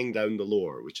on Laying Down the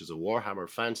Lore, which is a Warhammer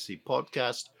fantasy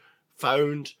podcast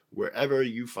found wherever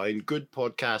you find good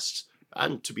podcasts,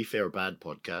 and to be fair, bad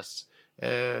podcasts.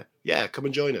 Yeah, come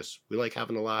and join us. We like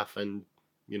having a laugh and,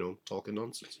 talking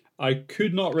nonsense. I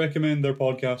could not recommend their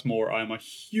podcast more. I'm a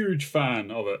huge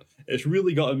fan of it. It's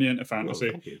really gotten me into fantasy.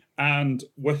 Thank you. And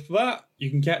with that, you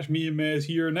can catch me and Mez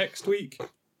here next week.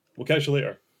 We'll catch you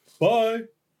later. Bye.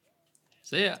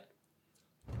 See ya.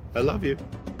 I love you.